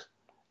flight.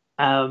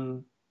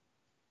 Um,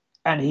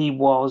 and he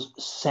was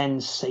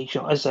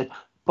sensational. As I said,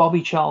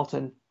 Bobby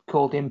Charlton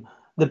called him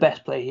the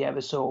best player he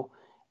ever saw.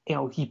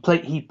 He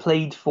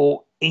played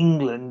for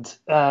England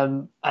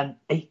and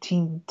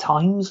 18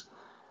 times,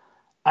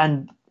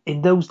 and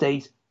in those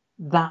days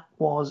that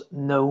was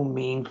no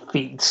mean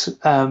feat,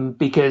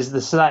 because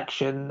the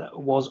selection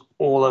was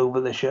all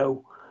over the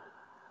show.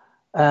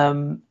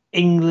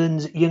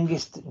 England's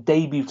youngest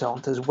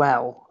debutant as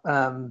well,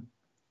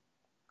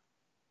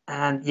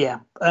 and yeah,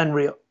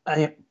 unreal.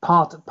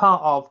 Part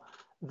of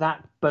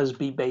that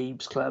Busby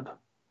Babes Club,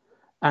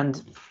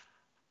 and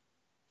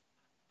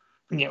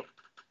you know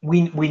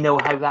we know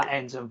how that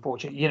ends.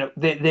 Unfortunately,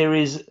 there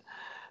is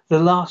the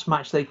last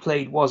match they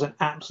played was an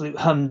absolute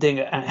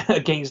humdinger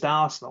against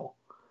Arsenal.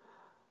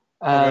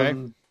 Okay.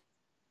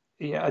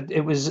 Yeah,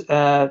 it was.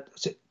 So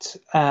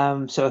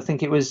I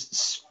think it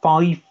was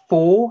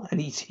 5-4, and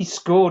he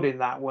scored in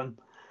that one.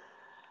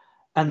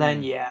 And then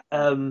Hmm. yeah,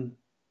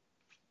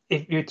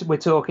 if we're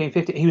talking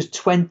 50, he was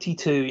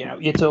 22.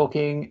 You're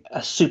talking a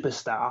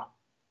superstar,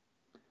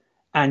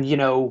 and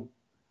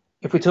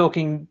if we're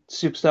talking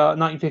superstar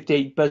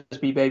 1958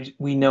 Busby Babes,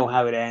 we know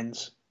how it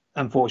ends.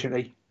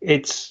 Unfortunately,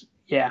 it's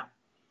yeah.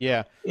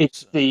 Yeah.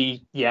 It's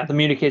the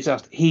Munich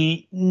disaster.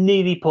 He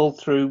nearly pulled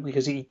through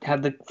because he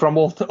had from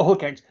all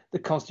accounts the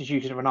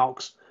constitution of an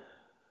ox.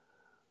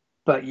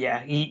 But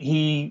yeah,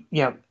 he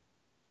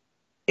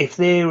if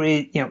there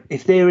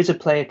is a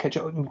player coach,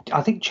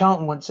 I think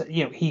Charlton once said,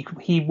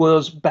 he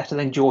was better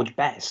than George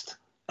Best.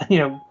 You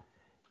know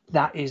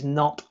that is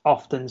not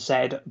often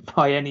said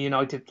by any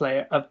United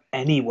player of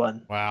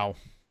anyone. Wow.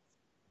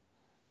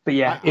 But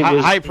yeah, it High,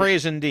 was high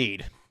praise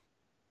indeed.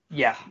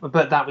 yeah,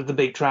 but that was the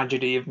big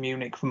tragedy of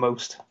Munich for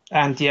most.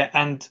 And yeah,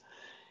 and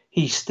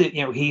he's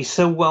still, he's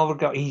so well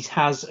regarded. He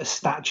has a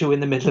statue in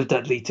the middle of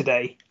Dudley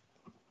today.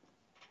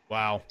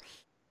 Wow.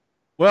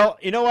 Well,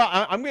 you know what?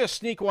 I'm going to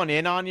sneak one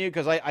in on you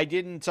because I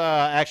didn't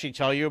actually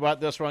tell you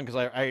about this one because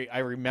I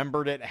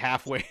remembered it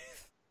halfway.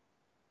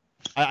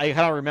 I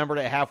kind of remembered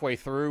it halfway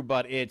through,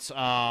 but it's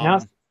No,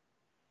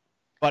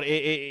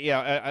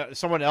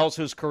 someone else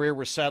whose career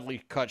was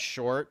sadly cut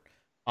short.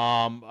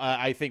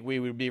 I think we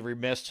would be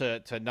remiss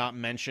to not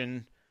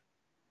mention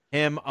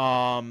him.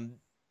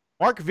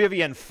 Mark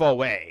Vivian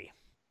Foe.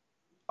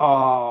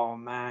 oh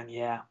man,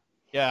 yeah.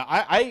 Yeah,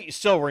 I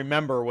still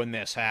remember when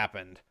this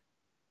happened.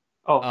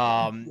 Oh,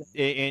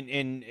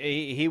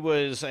 He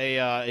was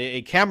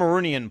a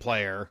Cameroonian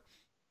player.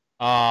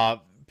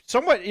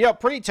 Somewhat,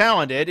 pretty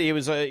talented. He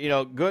was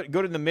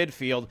good in the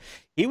midfield.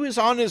 He was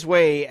on his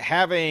way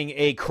having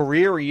a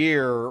career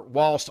year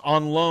whilst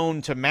on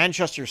loan to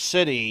Manchester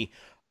City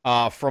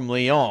from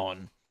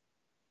Lyon.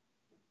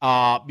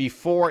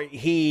 Before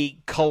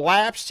he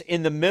collapsed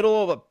in the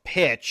middle of a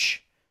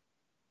pitch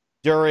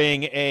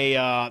during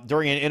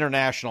an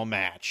international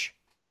match.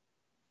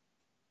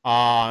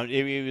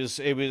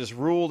 It was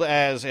ruled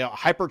as a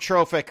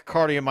hypertrophic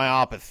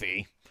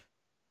cardiomyopathy.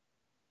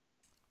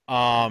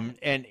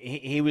 And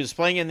he was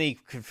playing in the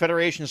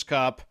Confederations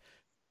Cup.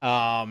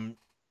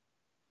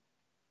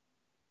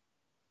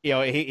 He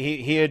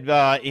had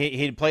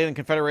played in the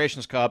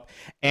Confederations Cup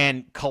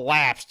and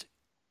collapsed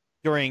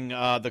during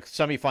the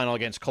semifinal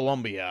against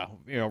Colombia.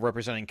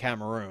 Representing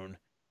Cameroon.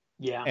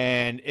 yeah,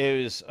 And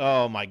it was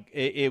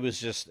it was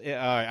just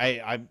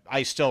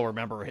I still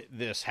remember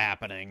this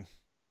happening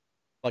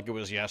like it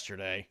was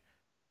yesterday.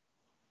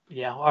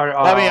 yeah.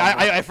 I mean,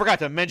 I forgot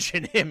to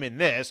mention him in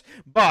this,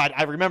 but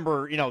I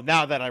remember,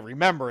 now that I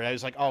remember it, I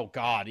was like, oh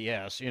God,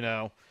 yes,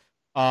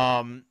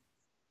 Um,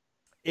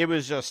 it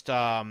was just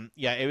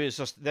it was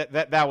just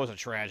that was a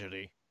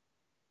tragedy.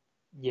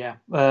 Yeah.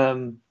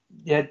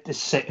 Yeah,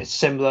 it's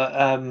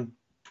similar.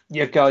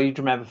 Yeah, guy you'd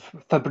remember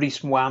Fabrice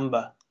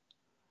Mwamba.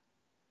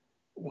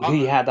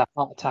 He Uh, had a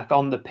heart attack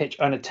on the pitch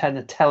on a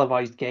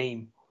televised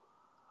game.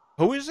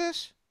 who is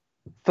this?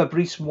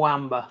 Fabrice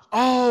Mwamba.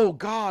 Oh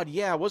God,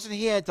 yeah, wasn't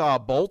he at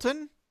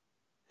Bolton?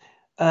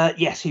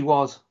 Yes, he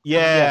was. Yeah,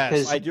 Yes,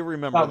 because I do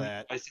remember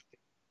that.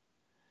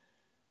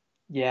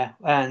 yeah,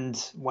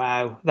 and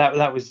wow,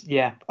 that was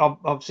yeah.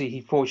 Obviously,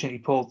 he fortunately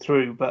pulled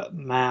through, but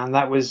man,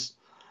 that was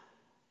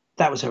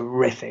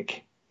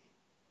horrific.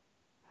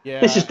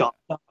 This has Yeah, got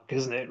dark,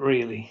 isn't it?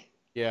 Really?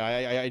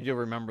 yeah, I do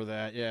remember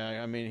that.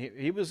 Yeah, I mean,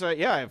 he was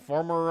a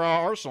former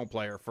Arsenal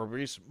player,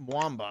 Fabrice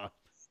Mwamba.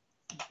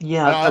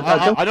 Yeah, I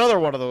don't. Another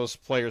one of those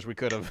players we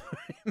could have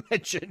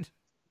mentioned.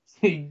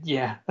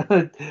 Yeah,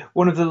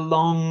 one of the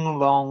long,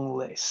 long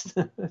list.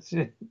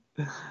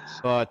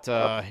 But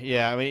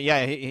yeah, I mean,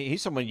 yeah,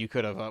 he's someone you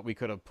could have we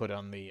could have put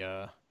on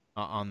there.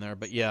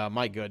 But yeah,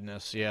 my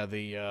goodness, yeah,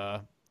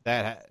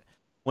 that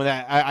when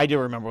I do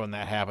remember when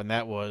that happened.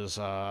 That was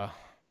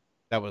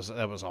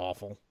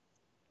awful.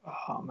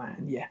 Oh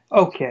man, yeah.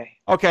 Okay,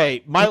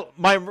 Okay,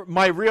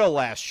 my real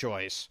last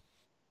choice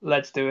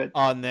let's do it.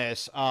 on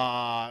this,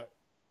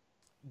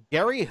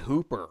 Gary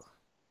Hooper.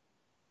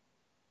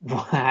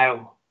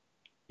 Wow.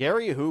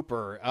 Gary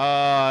Hooper.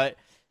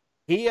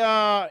 He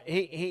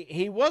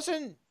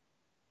wasn't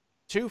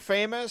too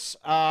famous.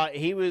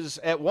 He was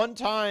at one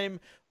time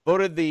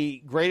voted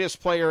the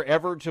greatest player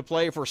ever to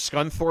play for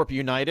Scunthorpe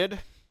United.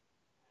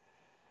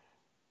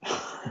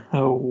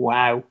 Oh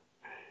wow.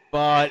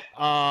 But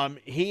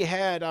he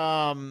had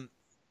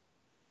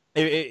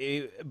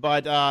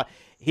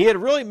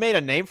really made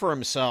a name for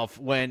himself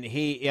when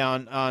he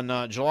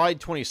on July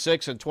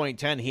 26th in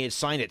 2010 he had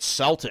signed at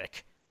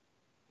Celtic.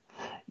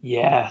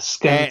 Yeah,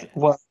 And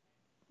Well,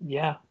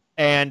 yeah.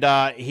 and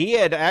he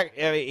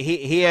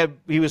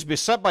was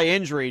beset by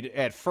injury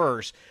at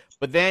first,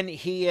 but then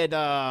he had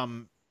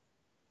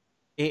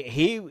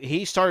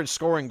he started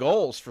scoring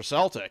goals for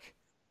Celtic,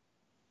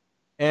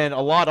 and a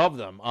lot of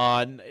them.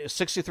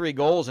 63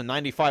 goals and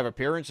 95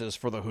 appearances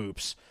for the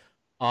Hoops.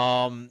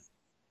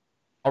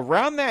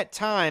 Around that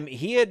time,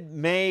 he had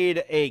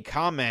made a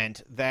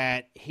comment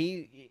that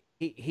he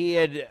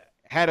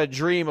had a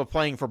dream of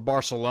playing for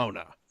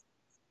Barcelona,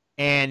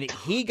 and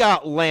he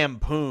got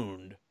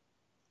lampooned.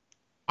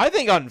 I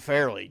think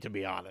unfairly, to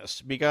be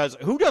honest, because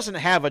who doesn't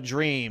have a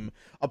dream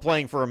of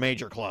playing for a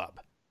major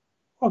club?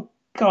 Oh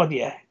God,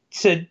 yeah. He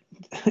said,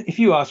 if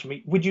you ask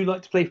me, would you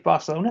like to play for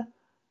Barcelona?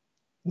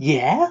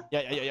 Yeah.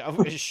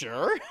 Yeah,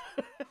 sure.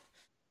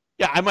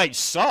 Yeah, I might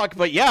suck,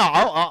 but yeah,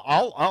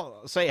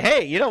 I'll say,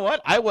 hey, you know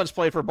what? I once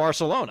played for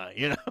Barcelona.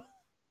 You know.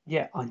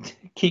 Yeah.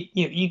 Keep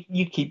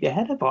you keep your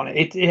head up on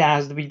it. It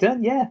has to be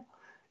done. Yeah.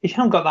 If you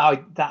haven't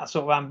got that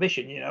sort of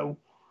ambition,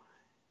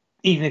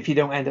 even if you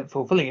don't end up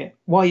fulfilling it,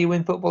 why are you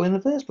in football in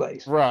the first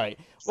place? Right.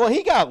 Well,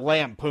 he got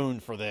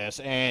lampooned for this,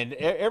 and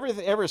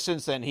everything ever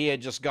since then he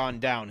had just gone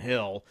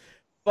downhill.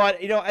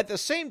 But at the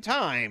same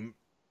time,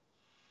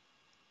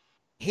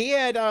 he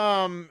had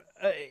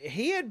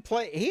he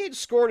had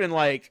scored in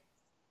like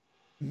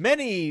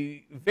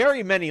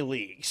very many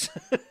leagues.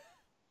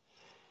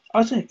 I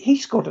was saying, he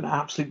scored an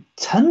absolute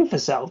ton for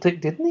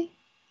Celtic, didn't he?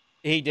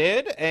 He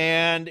did,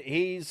 and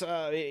he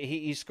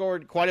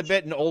scored quite a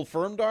bit in Old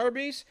Firm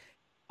derbies.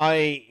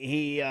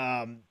 He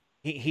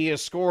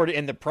has scored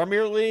in the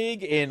Premier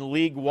League, in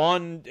League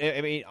One.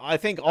 I mean, I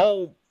think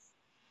all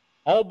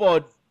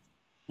but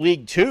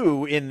League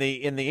Two in the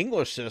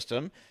English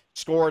system.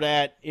 Scored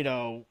at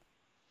in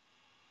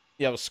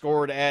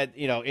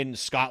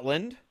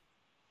Scotland.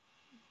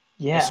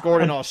 Yeah. He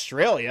scored in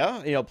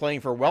Australia.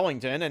 Playing for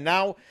Wellington, and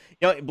now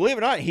believe it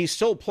or not, he's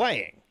still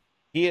playing.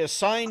 He is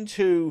signed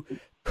to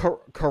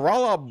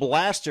Kerala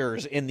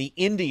Blasters in the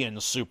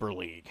Indian Super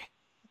League.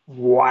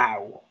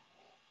 Wow.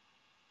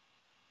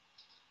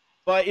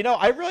 But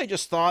I really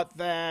just thought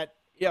that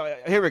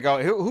here we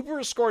go.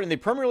 Hooper scored in the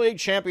Premier League,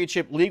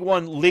 Championship, League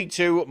One, League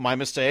Two. My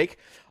mistake.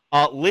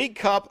 League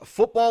Cup,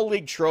 Football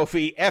League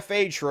Trophy,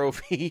 FA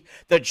Trophy,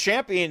 the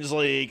Champions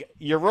League,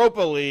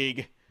 Europa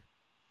League,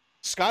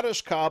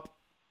 Scottish Cup,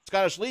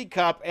 Scottish League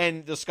Cup,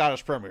 and the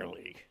Scottish Premier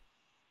League,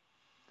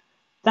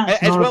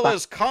 as well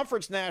as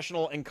Conference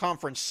National and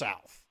Conference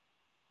South,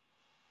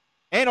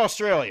 and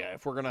Australia,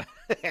 if we're gonna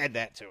add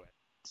that to it.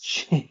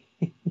 Jeez.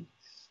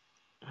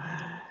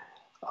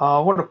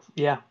 Oh,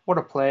 what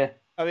a player.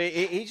 I mean,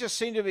 he just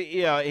seemed to be,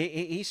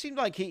 he seemed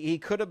like he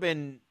could have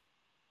been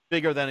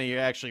bigger than he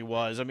actually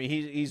was. I mean,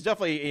 he's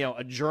definitely,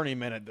 a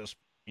journeyman at this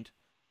point.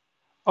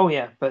 Oh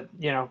yeah, but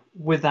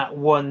with that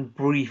one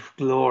brief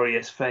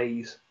glorious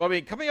phase. Well, I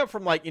mean, coming up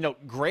from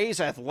Gray's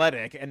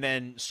Athletic and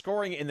then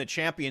scoring in the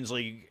Champions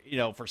League,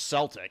 for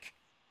Celtic.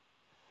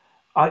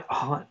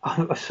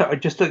 I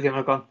just looked at him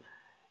and gone,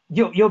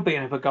 you're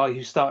being of a guy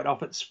who started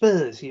off at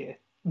Spurs here.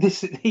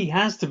 He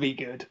has to be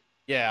good.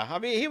 Yeah, I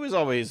mean, he was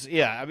always.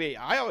 Yeah, I mean,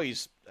 I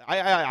always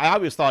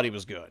thought he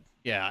was good.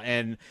 Yeah,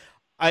 and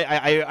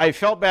I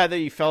felt bad that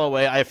he fell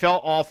away. I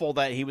felt awful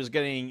that he was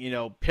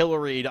getting,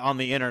 pilloried on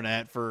the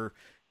internet for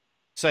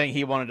saying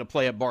he wanted to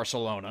play at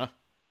Barcelona.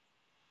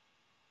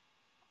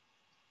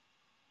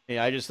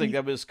 Yeah, I just think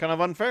that was kind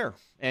of unfair.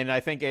 And I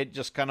think it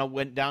just kind of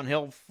went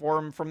downhill for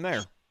him from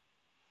there.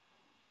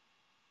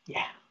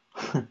 Yeah.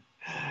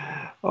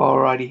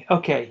 Alrighty.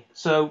 Okay.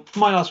 So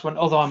my last one,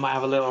 although I might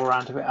have a little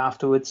rant of it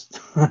afterwards.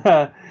 Not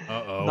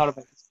Uh-oh.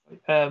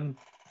 about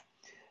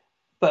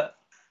but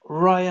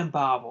Ryan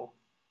Babel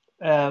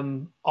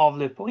of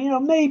Liverpool.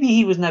 Maybe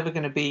he was never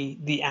going to be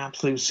the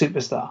absolute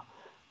superstar,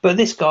 but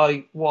this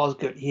guy was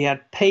good. He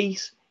had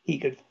pace. He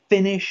could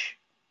finish.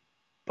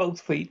 Both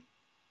feet,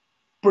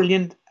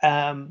 brilliant.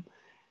 Obviously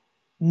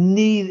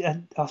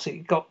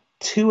got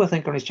two, I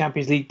think, on his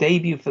Champions League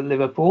debut for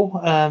Liverpool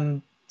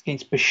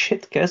against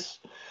Besiktas.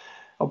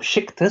 Oh,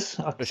 Besiktas.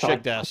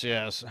 Besiktas,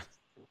 yes.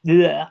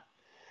 Yeah.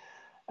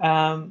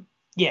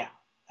 Yeah.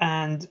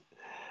 And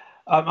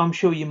I'm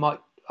sure you might,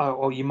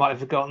 or you might have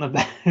forgotten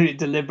about it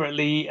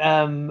deliberately.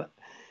 I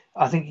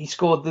think he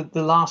scored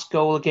the last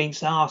goal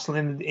against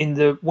Arsenal in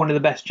the one of the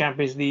best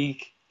Champions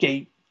League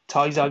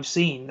ties I've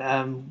seen.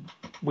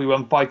 We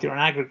won 5-0 on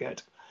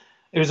aggregate.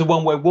 It was the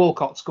one where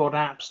Walcott scored an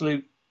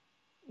absolute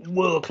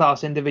world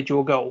class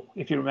individual goal,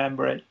 if you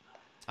remember it.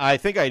 I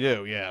think I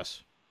do,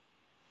 yes.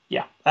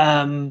 Yeah.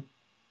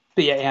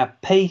 But yeah, he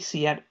had pace,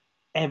 he had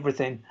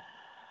everything.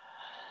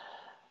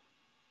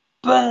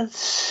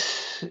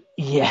 But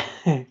yeah,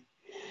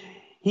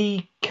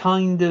 he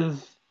kind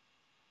of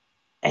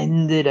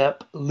ended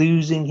up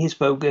losing his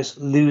focus,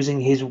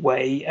 losing his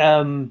way.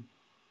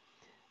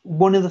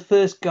 One of the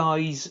first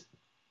guys,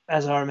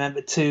 as I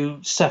remember, to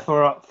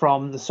suffer up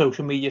from the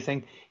social media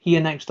thing, he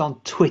announced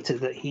on Twitter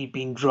that he'd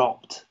been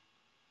dropped.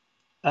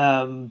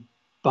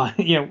 But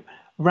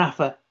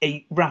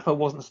Rafa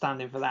wasn't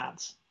standing for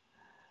that.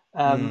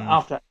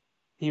 After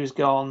he was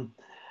gone,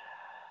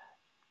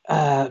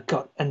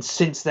 God, and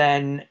since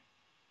then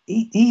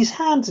he's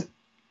had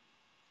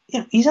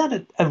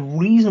a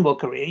reasonable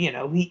career. He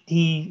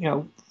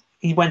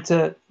went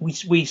to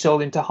we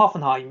sold him to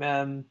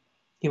Hoffenheim.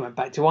 He went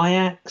back to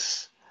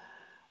Ajax.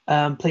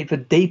 Played for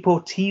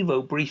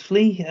Deportivo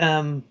briefly,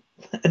 and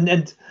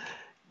a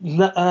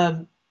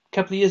couple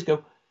of years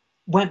ago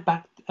went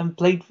back and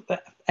played.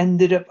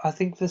 Ended up, I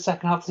think, for the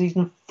second half of the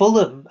season,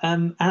 Fulham,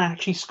 and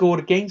actually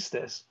scored against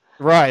us.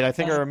 Right, I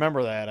think I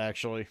remember that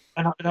actually.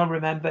 And I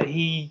remember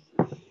it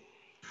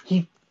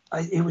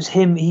was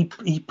him.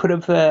 He put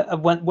up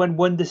when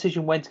one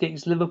decision went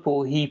against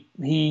Liverpool. He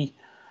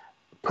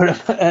put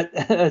up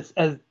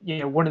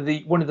one of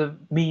the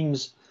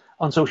memes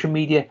on social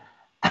media,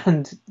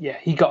 and yeah,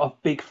 he got a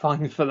big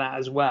fine for that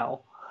as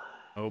well.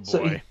 Oh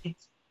boy!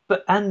 So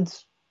and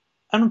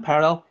in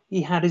parallel,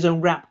 he had his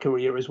own rap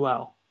career as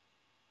well.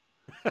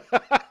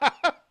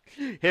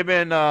 Him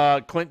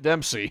and Clint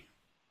Dempsey.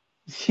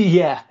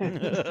 Yeah.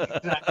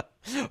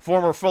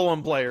 Former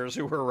Fulham players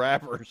who were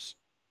rappers.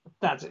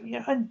 That's it.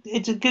 Yeah,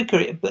 it's a good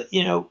career, but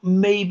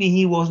maybe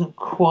he wasn't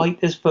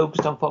quite as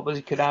focused on football as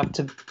he could have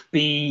to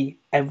be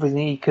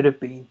everything he could have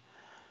been.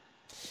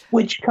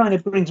 Which kind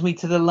of brings me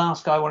to the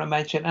last guy I want to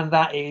mention, and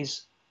that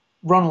is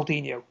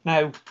Ronaldinho.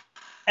 Now,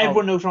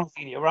 everyone knows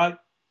Ronaldinho, right?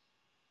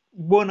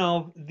 One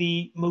of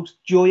the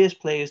most joyous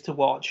players to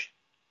watch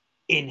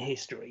in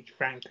history,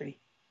 frankly.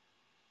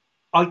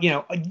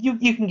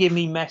 You can give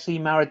me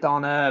Messi,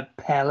 Maradona,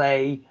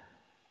 Pele,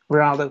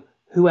 Ronaldo,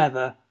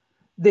 whoever.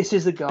 This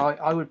is the guy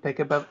I would pick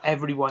above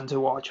everyone to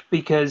watch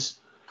because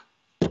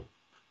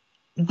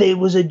there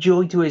was a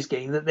joy to his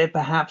game that there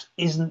perhaps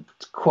isn't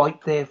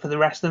quite there for the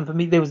rest of them. For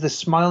me, there was the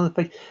smile on the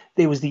face,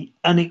 there was the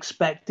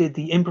unexpected,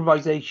 the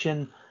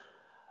improvisation.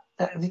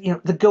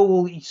 The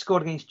goal he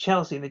scored against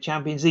Chelsea in the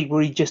Champions League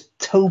where he just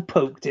toe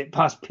poked it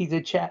past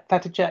Petr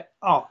Cech.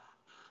 Oh,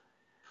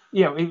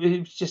 it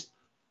was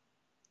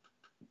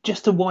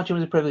just to watch him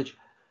was a privilege.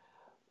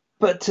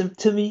 But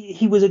to me,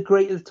 he was a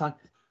great at the time.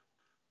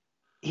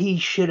 He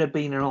should have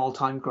been an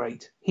all-time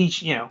great. He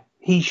should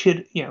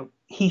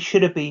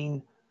have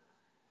been.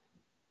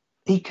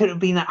 He could have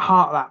been at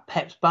heart of that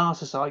Pep's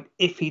Barca side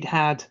if he'd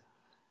had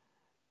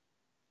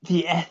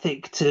the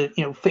ethic to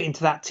fit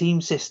into that team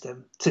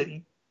system.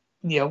 The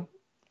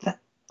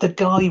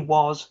guy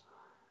was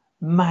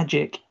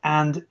magic,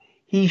 and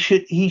he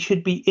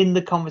should be in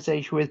the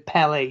conversation with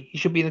Pele. He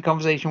should be in the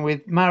conversation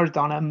with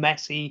Maradona,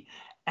 Messi,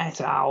 et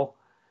al.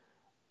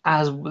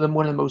 As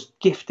one of the most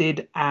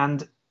gifted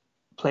and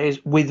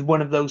players with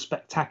one of those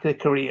spectacular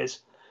careers.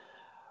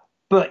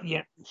 But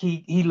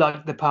he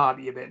liked the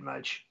party a bit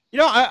much.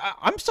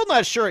 I'm still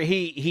not sure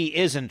he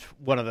isn't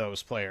one of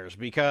those players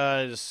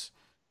because,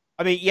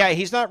 I mean, yeah,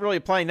 he's not really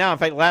playing now. In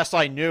fact, last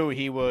I knew,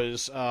 he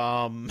was.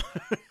 Was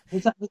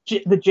that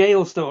the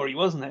jail story,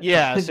 wasn't it?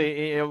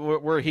 Yeah,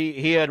 where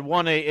he had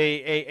won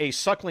a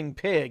suckling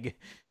pig,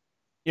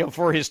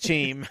 for his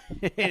team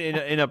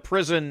in a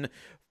prison,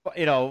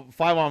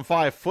 5-on-5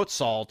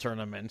 futsal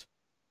tournament.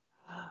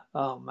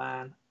 Oh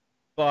man.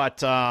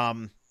 But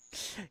I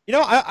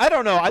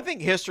don't know. I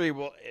think history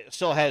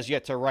still has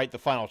yet to write the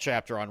final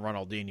chapter on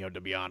Ronaldinho,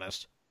 to be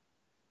honest.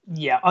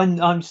 Yeah,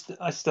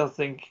 I still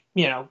think,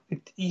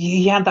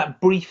 he had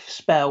that brief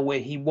spell where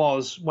he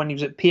was when he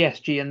was at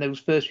PSG and those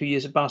first few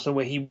years at Barcelona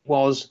where he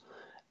was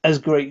as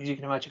great as you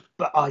can imagine.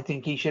 But I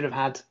think he should have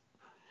had,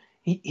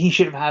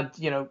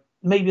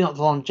 maybe not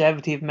the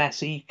longevity of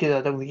Messi because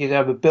I don't think he's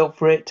ever built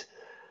for it,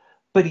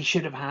 but he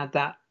should have had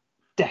that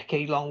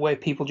decade long where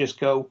people just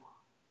go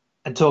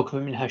and talk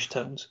of him in hushed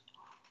tones.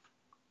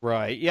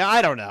 Right. Yeah,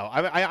 I don't know.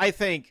 I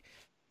think,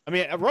 I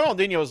mean,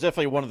 Ronaldinho was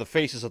definitely one of the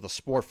faces of the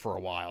sport for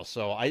a while.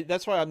 So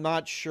that's why I'm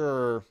not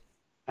sure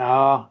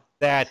Ah,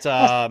 that,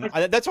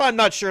 that's that's why I'm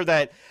not sure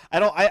that, I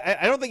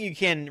don't think you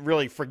can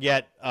really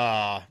forget,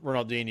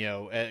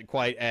 Ronaldinho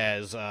quite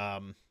as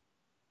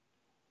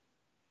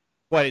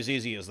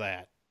easy as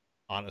that,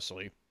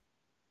 honestly.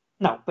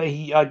 no, but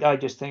I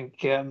just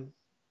think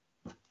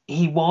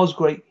he was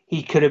great.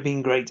 He could have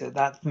been greater.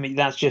 That for me,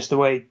 that's just the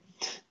way.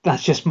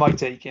 That's just my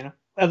take.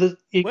 Others,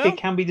 it Well,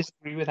 can be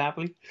disagreed with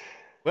happily.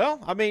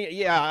 I mean,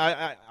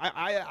 yeah,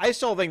 I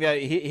still think that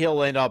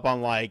he'll end up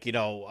on like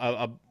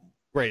a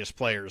greatest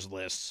players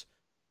lists.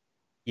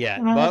 Yeah,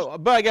 Uh,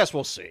 but I guess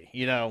we'll see.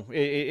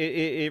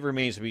 It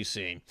remains to be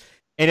seen.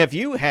 And if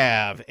you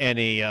have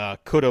any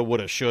coulda,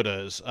 woulda,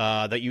 shouldas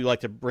that you'd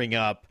like to bring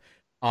up,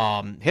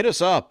 hit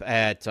us up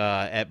at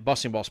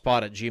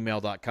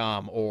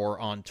bustingballspod@gmail.com or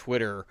on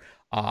Twitter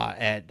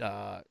at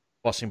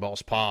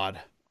bustingballspod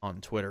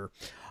on Twitter.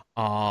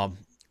 Um,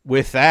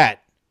 with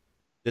that,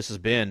 this has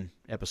been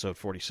episode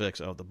 46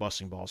 of the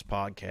Busting Balls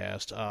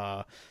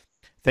podcast.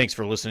 Thanks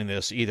for listening to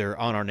this either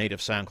on our native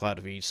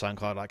SoundCloud feed,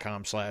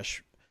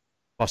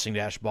 soundcloud.com/busting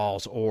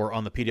balls, or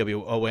on the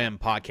PWOM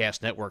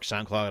podcast network,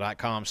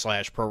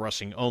 soundcloud.com/pro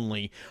wrestling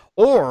only,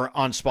 or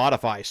on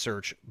Spotify,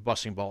 search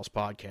Busting Balls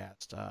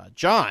podcast.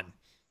 John,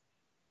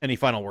 any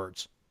final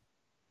words?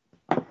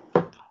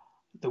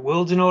 the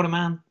world's in order,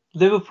 man.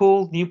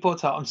 Liverpool,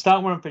 Newport. I'm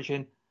starting where I'm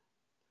pitching.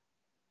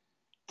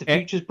 The Eh,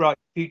 future's bright.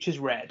 The future's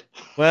red.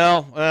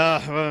 that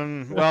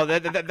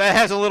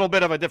has a little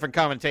bit of a different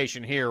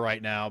connotation here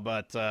right now,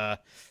 but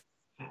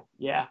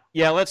Yeah.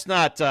 yeah, let's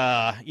not.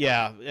 Hopefully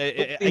not.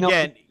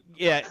 Again,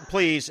 yeah,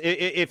 please,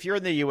 if you're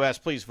in the U.S.,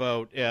 please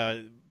vote.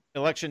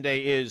 Election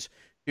day is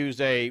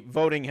Tuesday.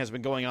 Voting has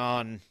been going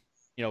on,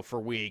 for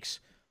weeks.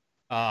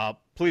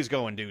 Please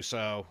go and do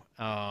so.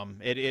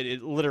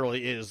 It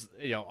literally is.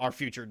 Our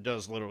future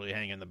does literally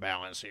hang in the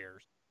balance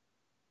here.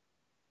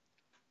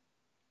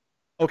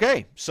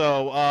 Okay,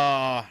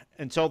 so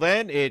until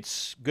then,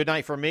 it's good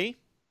night from me.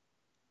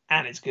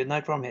 And it's good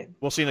night from him.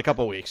 We'll see you in a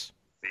couple of weeks.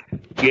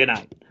 Good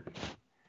night.